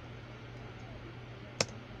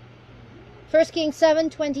 1 Kings 7,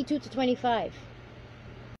 22 to 25.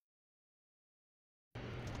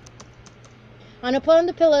 And upon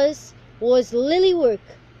the pillars was lily work,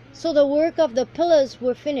 so the work of the pillars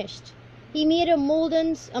were finished. He made a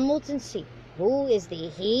molten sea. Who is the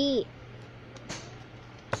he?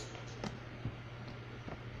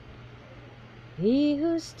 He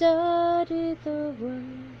who started the work.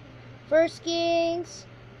 1 Kings,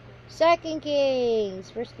 2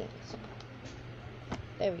 Kings, 1 Kings.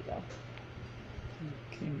 There we go.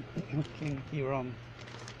 King Hiram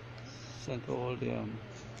sent all the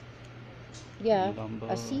Yeah, lumber.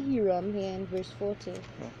 I see Hiram here in verse 40.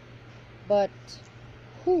 Yeah. But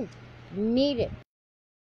who made it?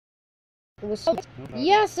 It was Solomon. No,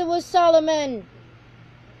 Yes, it was Solomon.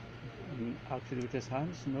 Actually, with his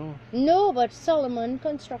hands, no. No, but Solomon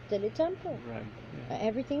constructed a temple. Right. Yeah.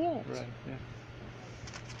 Everything else. Right. Yeah.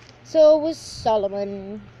 So it was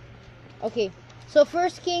Solomon. Okay. So 1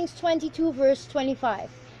 Kings 22 verse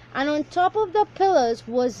 25. And on top of the pillars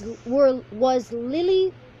was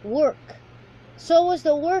lily work. So was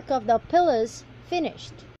the work of the pillars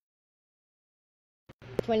finished.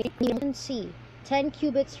 20 you can see 10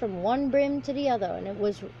 cubits from one brim to the other, and it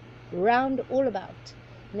was round all about.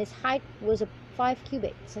 And its height was 5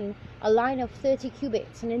 cubits, and a line of 30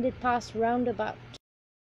 cubits, and it did pass round about.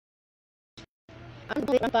 And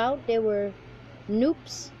about there were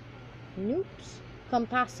noops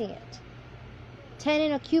compassing it. 10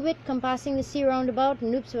 in a cubit compassing the sea round about.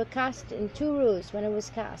 Noops were cast in 2 rows when it was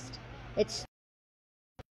cast. It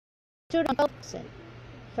stood on Oxen,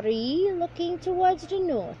 3 looking towards the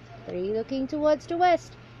north, 3 looking towards the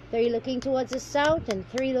west, 3 looking towards the south, and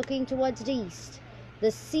 3 looking towards the east.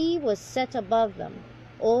 The sea was set above them.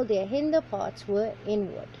 All their hinder parts were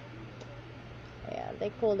inward. Yeah, they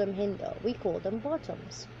call them hinder. We call them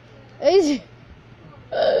bottoms. 2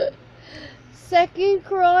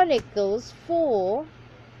 Chronicles 4,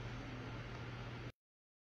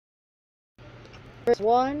 verse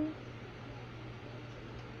 1.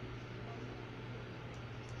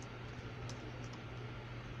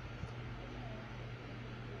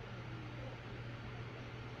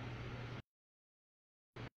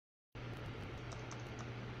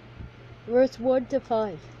 Verse 1 to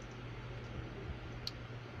 5.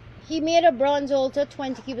 He made a bronze altar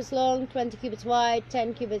 20 cubits long, 20 cubits wide,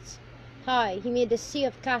 10 cubits high. He made the sea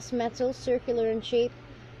of cast metal, circular in shape,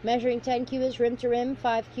 measuring 10 cubits rim to rim,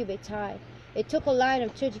 5 cubits high. It took a line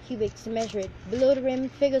of 30 cubits to measure it. Below the rim,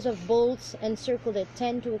 figures of bulls encircled it,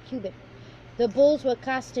 10 to a cubit. The bulls were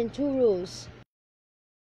cast in 2 rows,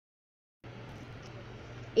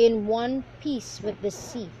 in one piece with the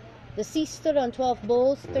sea. The sea stood on 12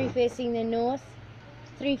 bulls, 3 facing the north,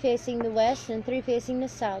 3 facing the west, and 3 facing the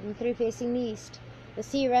south, and 3 facing the east. The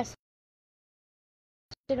sea rested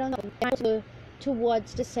on the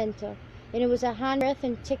towards the center, and it was a handbreadth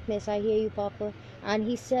in thickness. I hear you, Papa. And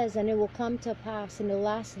he says, and it will come to pass in the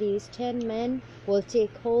last days, 10 men will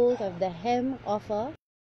take hold of the hem of a.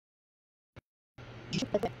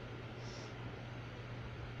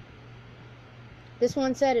 This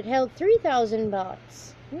one said it held 3,000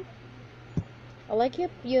 bahts. I like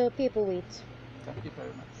your paperweight. Thank you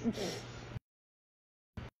very much.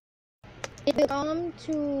 It will come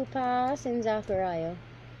to pass in Zechariah.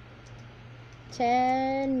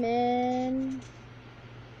 10 men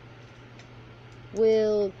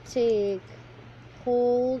will take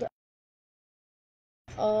hold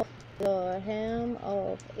of the hem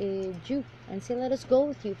of a Jew and say, let us go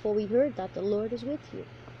with you, for we heard that the Lord is with you.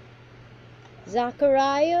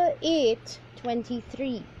 Zechariah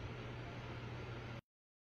 8:23.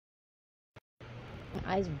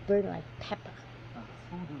 My eyes burn like pepper.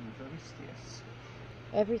 Food will be very scarce.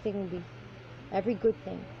 Everything will be, every good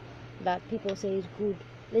thing that people say is good.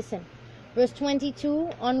 Listen, verse 22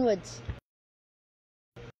 onwards.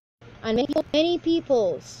 And many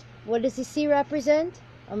peoples, what does the sea represent?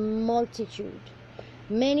 A multitude.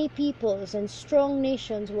 Many peoples and strong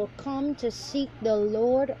nations will come to seek the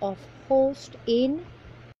Lord of hosts in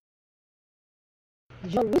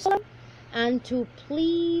Jerusalem and to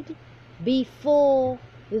plead before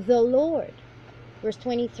the Lord. Verse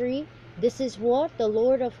 23, this is what the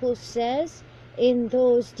Lord of hosts says, in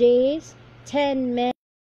those days 10 men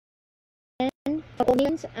of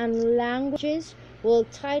nations and languages will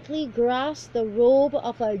tightly grasp the robe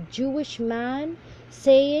of a Jewish man,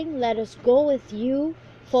 saying, let us go with you,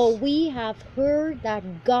 for we have heard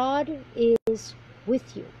that God is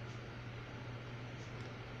with you.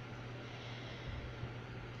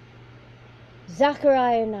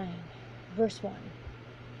 Zechariah 9, verse 1.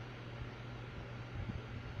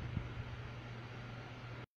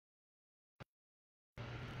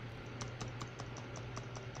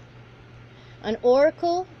 An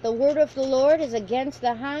oracle, the word of the Lord is against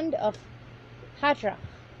the hand of Hadrach.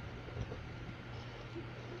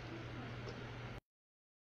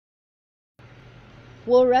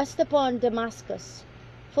 Will rest upon Damascus.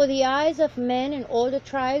 For the eyes of men and all the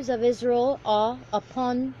tribes of Israel are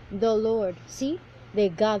upon the Lord. See, they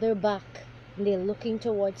gather back and they're looking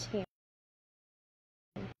towards him.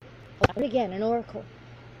 Again, an oracle.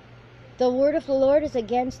 The word of the Lord is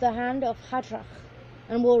against the hand of Hadrach,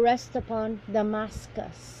 and will rest upon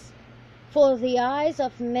Damascus. For the eyes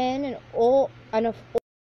of men and of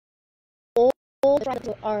all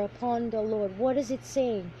are upon the Lord. What is it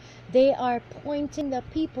saying? They are pointing the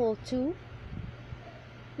people to,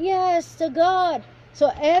 yes, to God.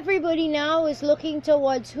 So everybody now is looking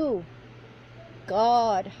towards who?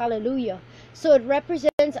 God. Hallelujah. So it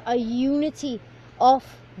represents a unity of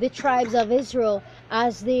the tribes of Israel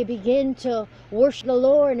as they begin to worship the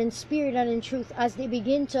Lord in spirit and in truth, as they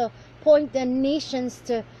begin to point the nations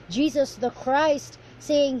to Jesus the Christ,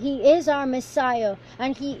 saying he is our Messiah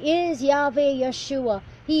and he is Yahweh Yeshua.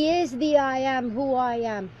 He is the I am who I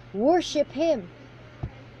am. Worship him.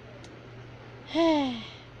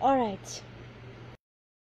 All right.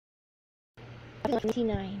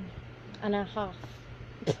 29 and a half.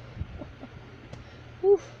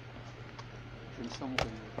 Whew. Drink some water.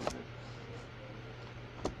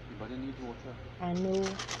 Your body needs water. I know.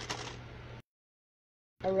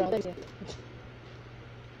 Around here.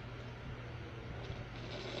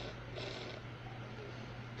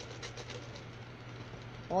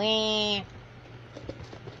 Wah.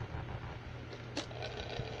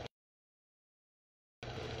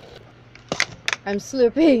 I'm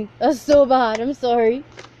slurping. That's so bad. I'm sorry.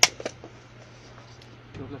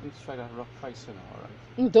 Don't let me strike that rock twice, you know,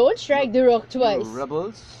 alright? Don't strike the rock twice. You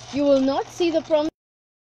rebels. You will not see the promise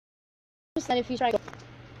land if you strike.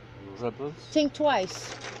 Rebels. Think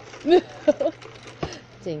twice.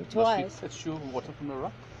 Think twice. Must we fetch you water from the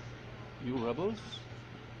rock? You rebels.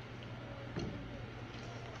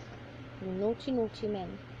 Naughty, naughty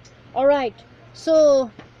men. Alright,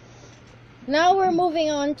 so now we're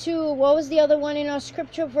moving on to, what was the other one in our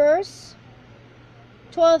scripture verse?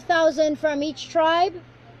 12,000 from each tribe.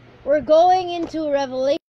 We're going into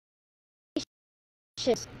Revelation.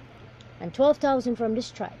 And 12,000 from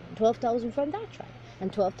this tribe, and 12,000 from that tribe,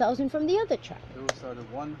 and 12,000 from the other tribe. Those are the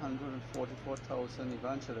 144,000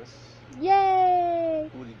 evangelists Yay!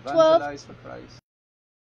 who would evangelize for Christ.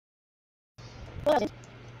 12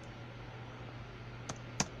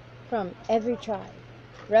 from every tribe.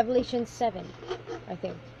 Revelation 7, I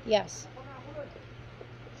think. Yes.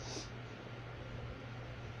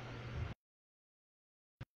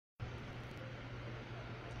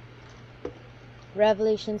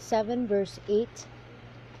 Revelation 7 verse 8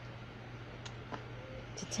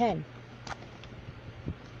 to 10.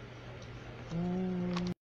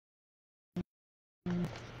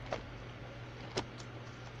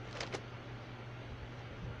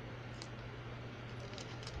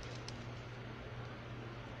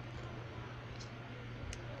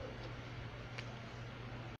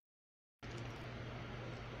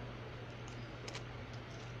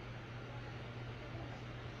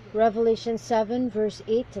 Revelation 7 verse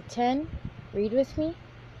 8 to 10. Read with me.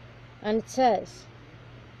 And it says,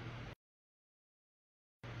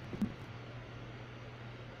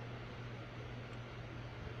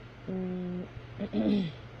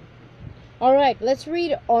 all right, let's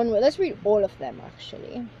read onward. Let's read all of them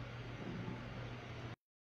actually.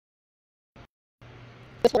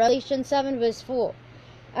 Revelation 7 verse 4.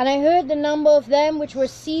 And I heard the number of them which were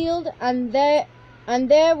sealed, and there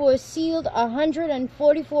were sealed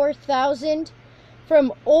 144,000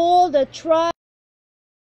 from all the tribes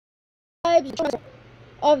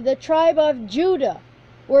of the tribe of Judah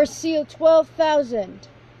were sealed 12,000,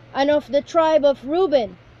 and of the tribe of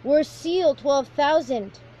Reuben were sealed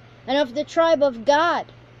 12,000, and of the tribe of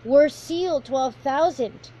Gad were sealed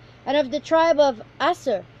 12,000, and of the tribe of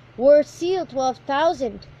Aser were sealed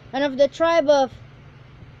 12,000, and of the tribe of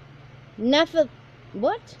Nephilim,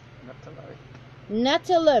 and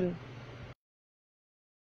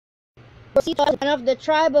of the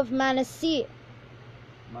tribe of Manasseh.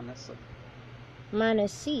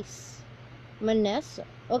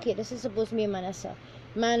 Okay, this is supposed to be Manasseh.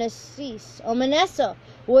 Manasseh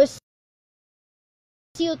was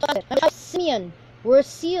sealed 12,000. And of Simeon were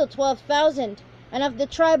sealed 12,000. And of the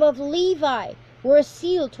tribe of Levi were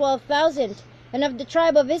sealed 12,000. And of the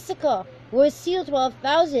tribe of Issachar were sealed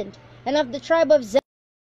 12,000. And of the tribe of Zebulun,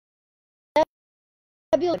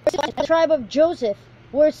 and the tribe of Joseph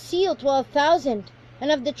were sealed 12,000.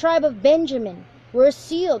 And of the tribe of Benjamin were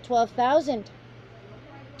sealed 12,000.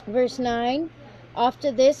 Verse 9.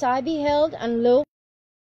 After this I beheld, and lo,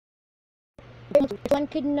 one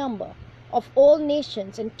could number, of all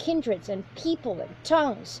nations and kindreds and people and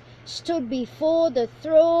tongues, stood before the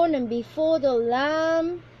throne and before the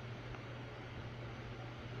Lamb.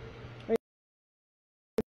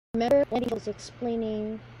 Remember when he was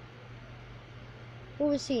explaining, who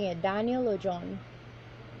was seeing it, Daniel or John?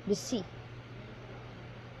 The sea.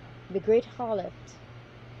 The great harlot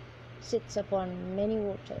sits upon many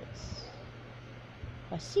waters.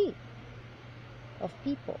 A sea of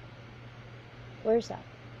people. Where is that?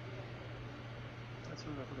 That's a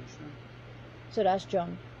Revelation. So that's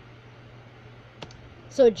John.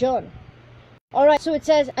 So John. Alright, so it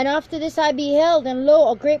says, and after this I beheld, and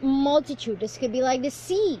lo, a great multitude. This could be like the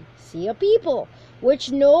sea of people,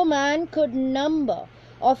 which no man could number,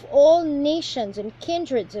 of all nations and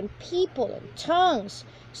kindreds and people and tongues,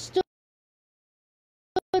 stood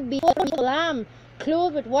before the Lamb,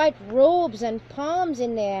 clothed with white robes and palms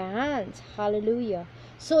in their hands. Hallelujah.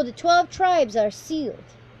 So the 12 tribes are sealed.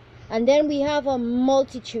 And then we have a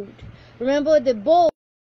multitude. Remember the bowls,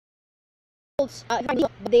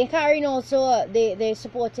 they're carrying also, they're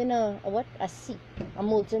supporting a what? A sea. A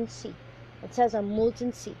molten sea. It says a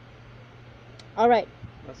molten sea. Alright.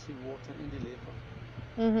 That's the water in the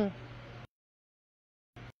lake.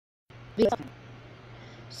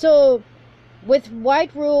 So, with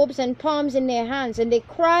white robes and palms in their hands, and they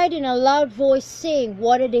cried in a loud voice, saying,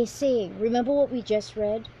 what are they saying? Remember what we just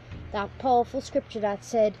read? That powerful scripture that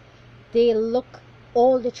said,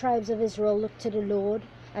 all the tribes of Israel look to the Lord,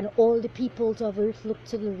 and all the peoples of earth look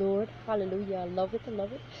to the Lord. Hallelujah. I love it, I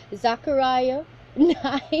love it. Zechariah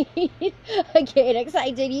 9. Again,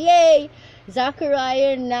 excited. Yay!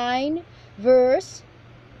 Zechariah 9, verse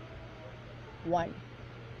 1.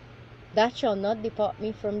 That shall not depart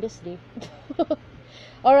me from this day.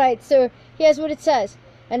 Alright, so here's what it says.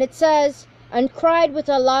 And it says, and cried with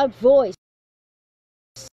a loud voice,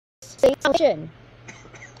 saying,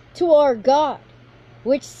 to our God,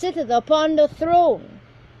 which sitteth upon the throne,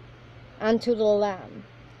 and to the Lamb.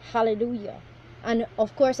 Hallelujah. And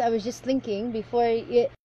of course, I was just thinking before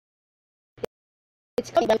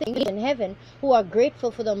it's coming in heaven, who are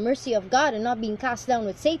grateful for the mercy of God and not being cast down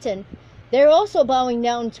with Satan. They're also bowing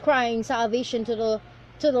down, crying salvation to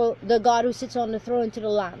the God who sits on the throne, to the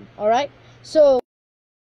Lamb. All right. So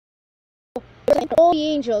all the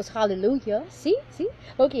angels, hallelujah. See.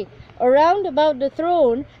 Okay. Around about the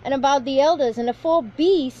throne and about the elders and the four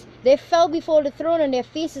beasts, they fell before the throne on their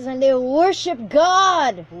faces and they worship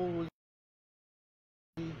God.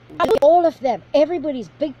 All of them, everybody's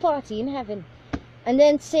big party in heaven. And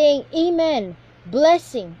then saying, Amen,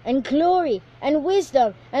 blessing and glory and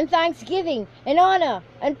wisdom and thanksgiving and honor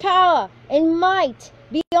and power and might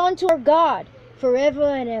be unto our God forever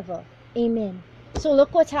and ever. Amen. So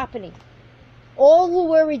look what's happening. All who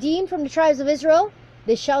were redeemed from the tribes of Israel,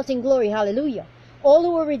 they're shouting glory, hallelujah. All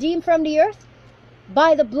who were redeemed from the earth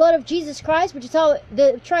by the blood of Jesus Christ, which is how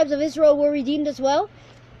the tribes of Israel were redeemed as well,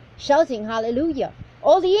 shouting hallelujah.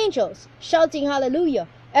 All the angels shouting hallelujah.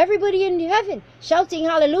 Everybody in heaven shouting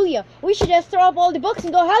hallelujah. We should just throw up all the books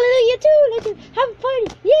and go hallelujah too. Let's have a party.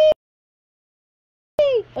 Yay!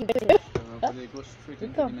 They go straight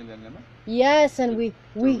into the millennium. Yes, and we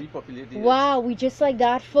wow, we just like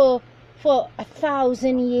that for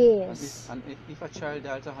 1,000 years. And if a child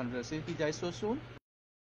dies at 100, say he died so soon.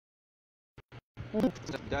 Died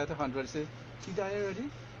at 100, say he died already.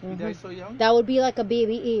 He died so young. That would be like a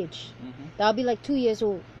baby age. That would be like 2 years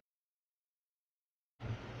old.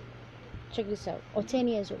 Check this out. Or 10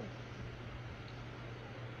 years old.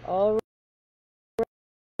 All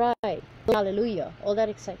right. Hallelujah. All that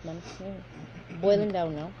excitement. Boiling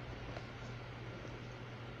down now.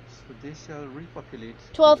 So they shall repopulate.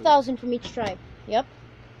 12,000 from each tribe. Yep.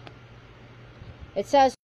 It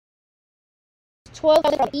says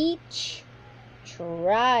 12,000 from each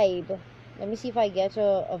tribe. Let me see if I get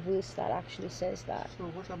a verse that actually says that. So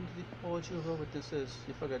what happened to the all Jehovah Witnesses?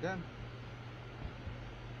 You forgot them?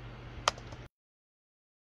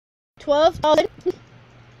 12,000.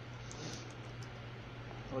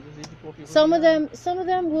 Some of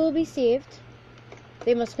them will be saved.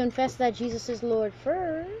 They must confess that Jesus is Lord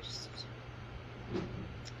first.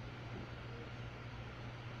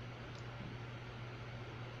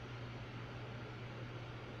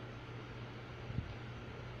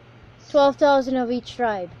 $12,000 of each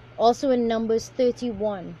tribe. Also in Numbers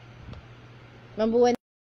 31. Remember when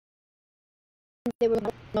they were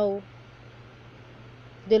no.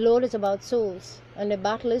 The Lord is about souls, and the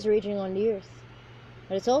battle is raging on the earth.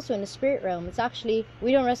 But it's also in the spirit realm. It's actually,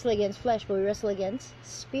 we don't wrestle against flesh, but we wrestle against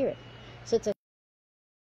spirit. So it's a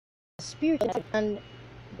spirit. And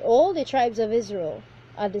all the tribes of Israel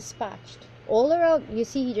are dispatched. All around, you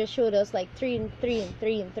see, he just showed us like 3 and 3 and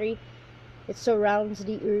 3 and 3. It surrounds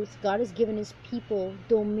the earth. God has given his people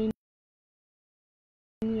dominion.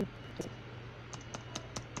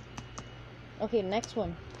 Okay, next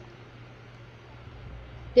one.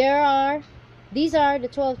 These are the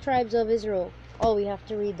 12 tribes of Israel. Oh, we have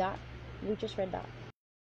to read that. We just read that.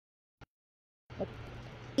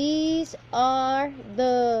 These are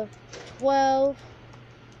the 12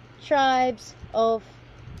 tribes of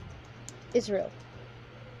Israel.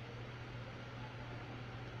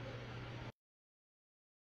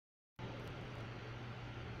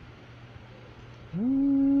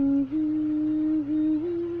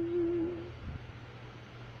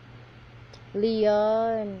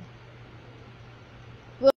 Leah and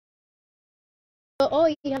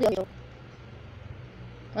oh yeah,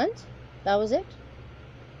 and that was it.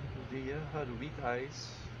 Leah had weak eyes.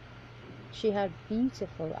 She had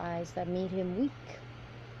beautiful eyes that made him weak.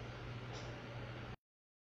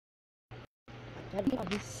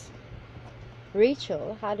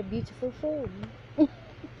 Rachel had a beautiful form.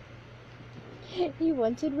 He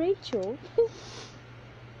wanted Rachel.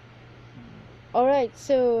 Alright,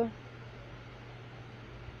 so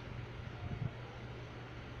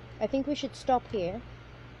I think we should stop here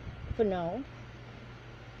for now.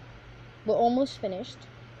 We're almost finished.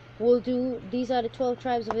 We'll do, these are the 12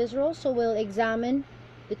 tribes of Israel, so we'll examine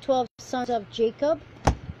the 12 sons of Jacob,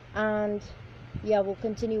 and yeah, we'll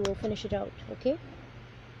continue, we'll finish it out, okay?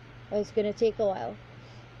 It's gonna take a while.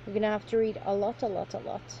 We're gonna have to read a lot.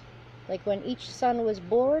 Like when each son was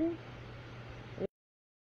born,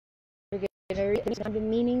 we're the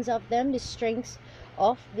meanings of them, the strengths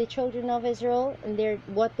of the children of Israel, and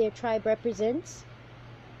what their tribe represents.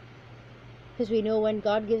 Because we know when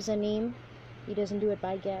God gives a name, He doesn't do it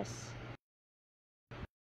by guess.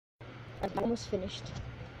 I'm almost finished.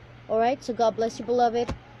 Alright, so God bless you,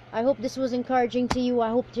 beloved. I hope this was encouraging to you. I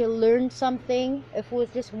hope you learned something. If it was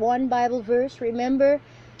just one Bible verse, remember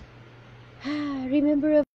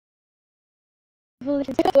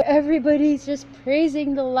where everybody's just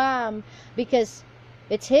praising the Lamb, because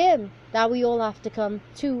it's Him that we all have to come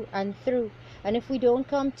to and through. And if we don't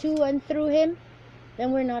come to and through Him,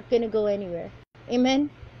 then we're not going to go anywhere. Amen?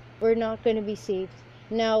 We're not going to be saved.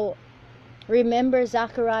 Now, remember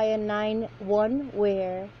Zechariah 9:1,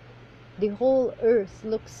 where the whole earth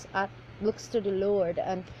looks to the Lord,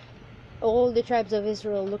 and all the tribes of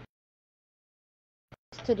Israel look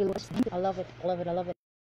to the Lord. I love it. I love it. I love it.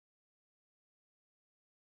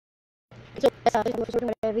 So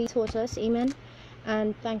whatever He taught us, amen,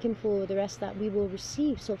 and thank Him for the rest that we will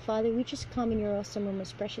receive. So Father, we just come in your awesome and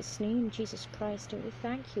most precious name, Jesus Christ, and we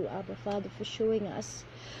thank you, Abba Father, for showing us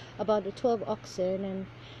about the 12 oxen and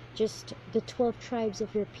just the 12 tribes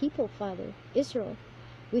of your people, Father, Israel.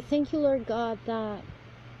 We thank you, Lord God, that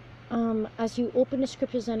as you open the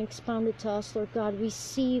scriptures and expound it to us, Lord God, we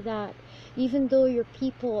see that even though your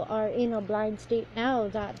people are in a blind state now,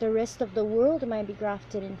 that the rest of the world might be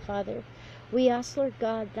grafted in, Father. We ask, Lord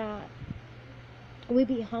God, that we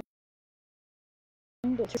be humble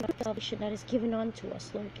to the salvation that is given unto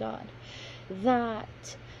us, Lord God,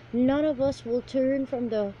 that none of us will turn from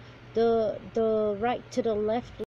the right to the left,